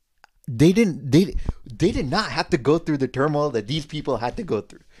they did not have to go through the turmoil that these people had to go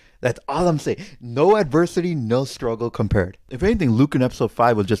through. That's all I'm saying. No adversity, no struggle compared. If anything, Luke in episode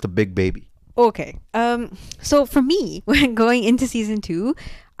 5 was just a big baby. okay. So for me, when going into season 2,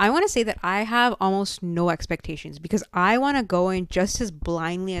 I want to say that I have almost no expectations because I want to go in just as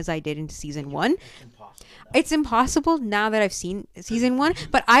blindly as I did into season 1. It's impossible now that I've seen season 1,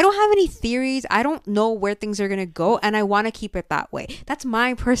 but I don't have any theories. I don't know where things are going to go, and I want to keep it that way. That's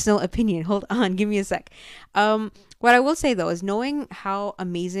my personal opinion. Hold on, give me a sec. What I will say though is knowing how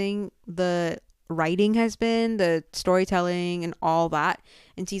amazing the writing has been, the storytelling and all that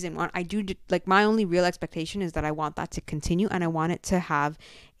in season 1, I do like, my only real expectation is that I want that to continue and I want it to have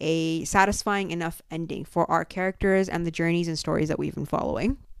a satisfying enough ending for our characters and the journeys and stories that we've been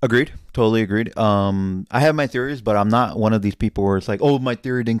following. Agreed. Totally agreed. I have my theories, but I'm not one of these people where it's like, oh, my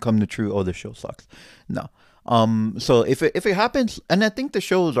theory didn't come to true. Oh, the show sucks. No. So if it happens, and I think the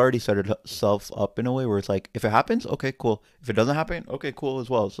show has already set itself up in a way where it's like, if it happens, okay, cool. If it doesn't happen, okay, cool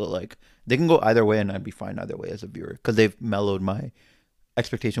as well. So like, they can go either way, and I'd be fine either way as a viewer because they've mellowed my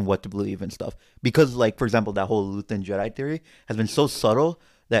expectation what to believe and stuff. Because like, for example, that whole Luthen Jedi theory has been so subtle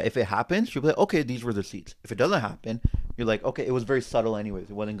that if it happens, you'll be like, okay, these were the seeds. If it doesn't happen, you're like, okay, it was very subtle anyways.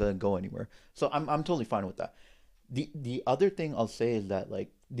 It wasn't gonna go anywhere. So I'm totally fine with that. The other thing I'll say is that,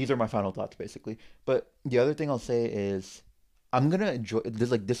 like, these are my final thoughts basically. But the other thing I'll say is I'm gonna enjoy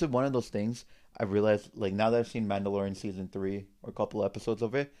this. Like, this is one of those things I've realized, like, now that I've seen Mandalorian season 3 or a couple episodes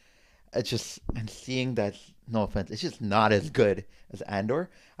of it, it's just, and seeing that, no offense, it's just not as good as Andor.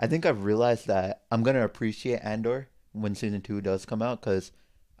 I think I've realized that I'm gonna appreciate Andor when season 2 does come out because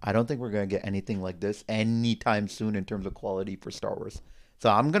I don't think we're gonna get anything like this anytime soon in terms of quality for Star Wars. So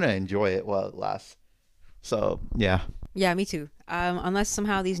I'm gonna enjoy it while it lasts. So yeah. Yeah, me too. Unless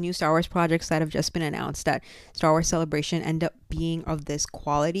somehow these new Star Wars projects that have just been announced at Star Wars Celebration end up being of this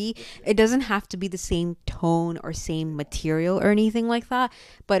quality, it doesn't have to be the same tone or same material or anything like that.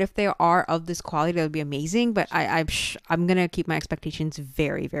 But if they are of this quality, that would be amazing. But I'm gonna keep my expectations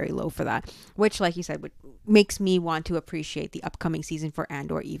very, very low for that. Which, like you said, makes me want to appreciate the upcoming season for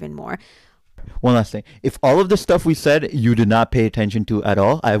Andor even more. One last thing. If all of the stuff we said you did not pay attention to at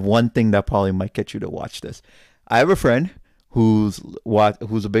all, I have one thing that probably might get you to watch this. I have a friend who's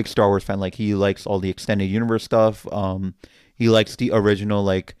a big Star Wars fan. Like, he likes all the extended universe stuff. He likes the original,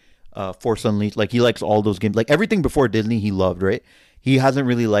 like, Force Unleashed. Like, he likes all those games. Like, everything before Disney he loved, right? He hasn't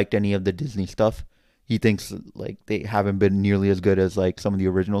really liked any of the Disney stuff. He thinks, like, they haven't been nearly as good as, like, some of the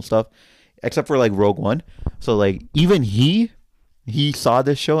original stuff, except for, like, Rogue One. So, like, even he saw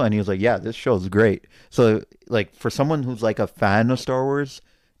this show and he was like, yeah, this show is great. So, like, for someone who's like a fan of Star Wars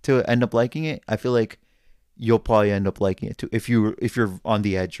to end up liking it, I feel like you'll probably end up liking it too if you're on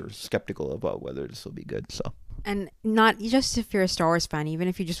the edge or skeptical about whether this will be good. So And not just if you're a Star Wars fan, even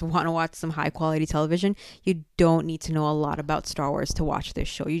if you just want to watch some high quality television, you don't need to know a lot about Star Wars to watch this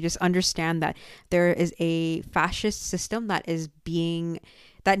show. You just understand that there is a fascist system that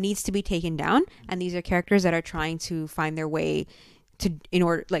needs to be taken down, and these are characters that are trying to find their way to in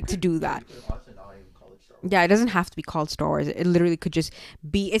order like to do that. Yeah, it doesn't have to be called Star Wars. It literally could just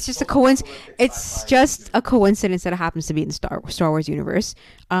be. It's just a coincidence. It's just a coincidence that it happens to be in the Star Wars universe.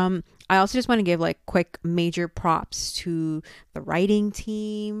 I also just want to give like quick major props to the writing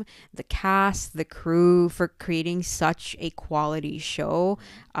team, the cast, the crew for creating such a quality show.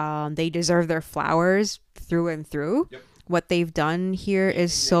 They deserve their flowers through and through. Yep. What they've done here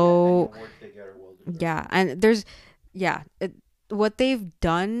is so. Yeah, and there's, yeah. What they've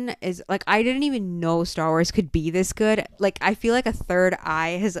done is like I didn't even know Star Wars could be this good. Like I feel like a third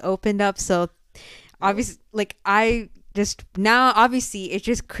eye has opened up. So obviously, like I just now obviously it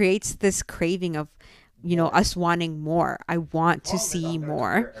just creates this craving of, you know, us wanting more. I want to see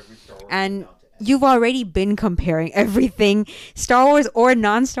more, and you've already been comparing everything Star Wars or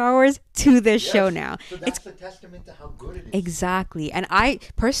non-Star Wars to this show now. So that's a testament to how good it is. Exactly. And I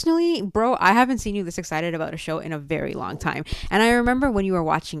personally, bro, I haven't seen you this excited about a show in a very long time. And I remember when you were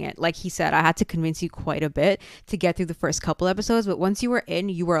watching it, like he said, I had to convince you quite a bit to get through the first couple episodes, but once you were in,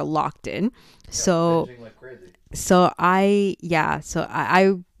 you were locked in. So I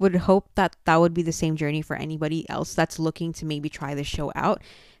would hope that that would be the same journey for anybody else that's looking to maybe try this show out.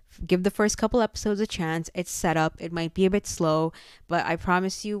 Give the first couple episodes a chance. It's set up. It might be a bit slow, but I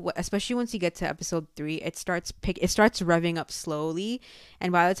promise you, especially once you get to episode 3, it starts revving up slowly.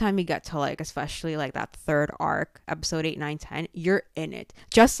 And by the time you get to like, especially like that third arc, episode 8, 9, 10, you're in it.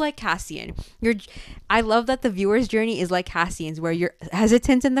 Just like Cassian. I love that the viewer's journey is like Cassian's, where you're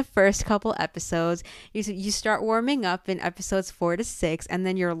hesitant in the first couple episodes. You start warming up in episodes 4 to 6, and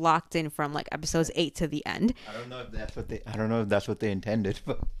then you're locked in from like episodes 8 to the end. I don't know if that's what they intended,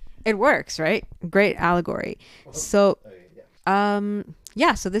 but it works, right? Great allegory. So, so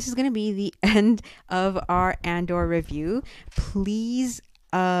this is going to be the end of our Andor review. Please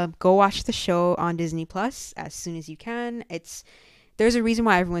go watch the show on Disney Plus as soon as you can. There's a reason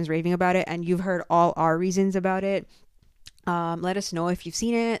why everyone's raving about it, and you've heard all our reasons about it. Let us know if you've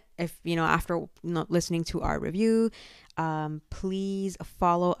seen it, if after listening to our review. Please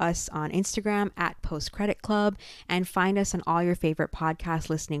follow us on Instagram at Post Credit Club, and find us on all your favorite podcast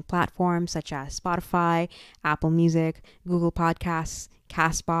listening platforms such as Spotify, Apple Music, Google Podcasts,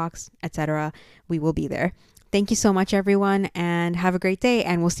 Castbox, etc. We will be there. Thank you so much, everyone, and have a great day,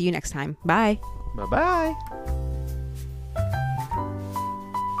 and we'll see you next time. Bye. Bye-bye.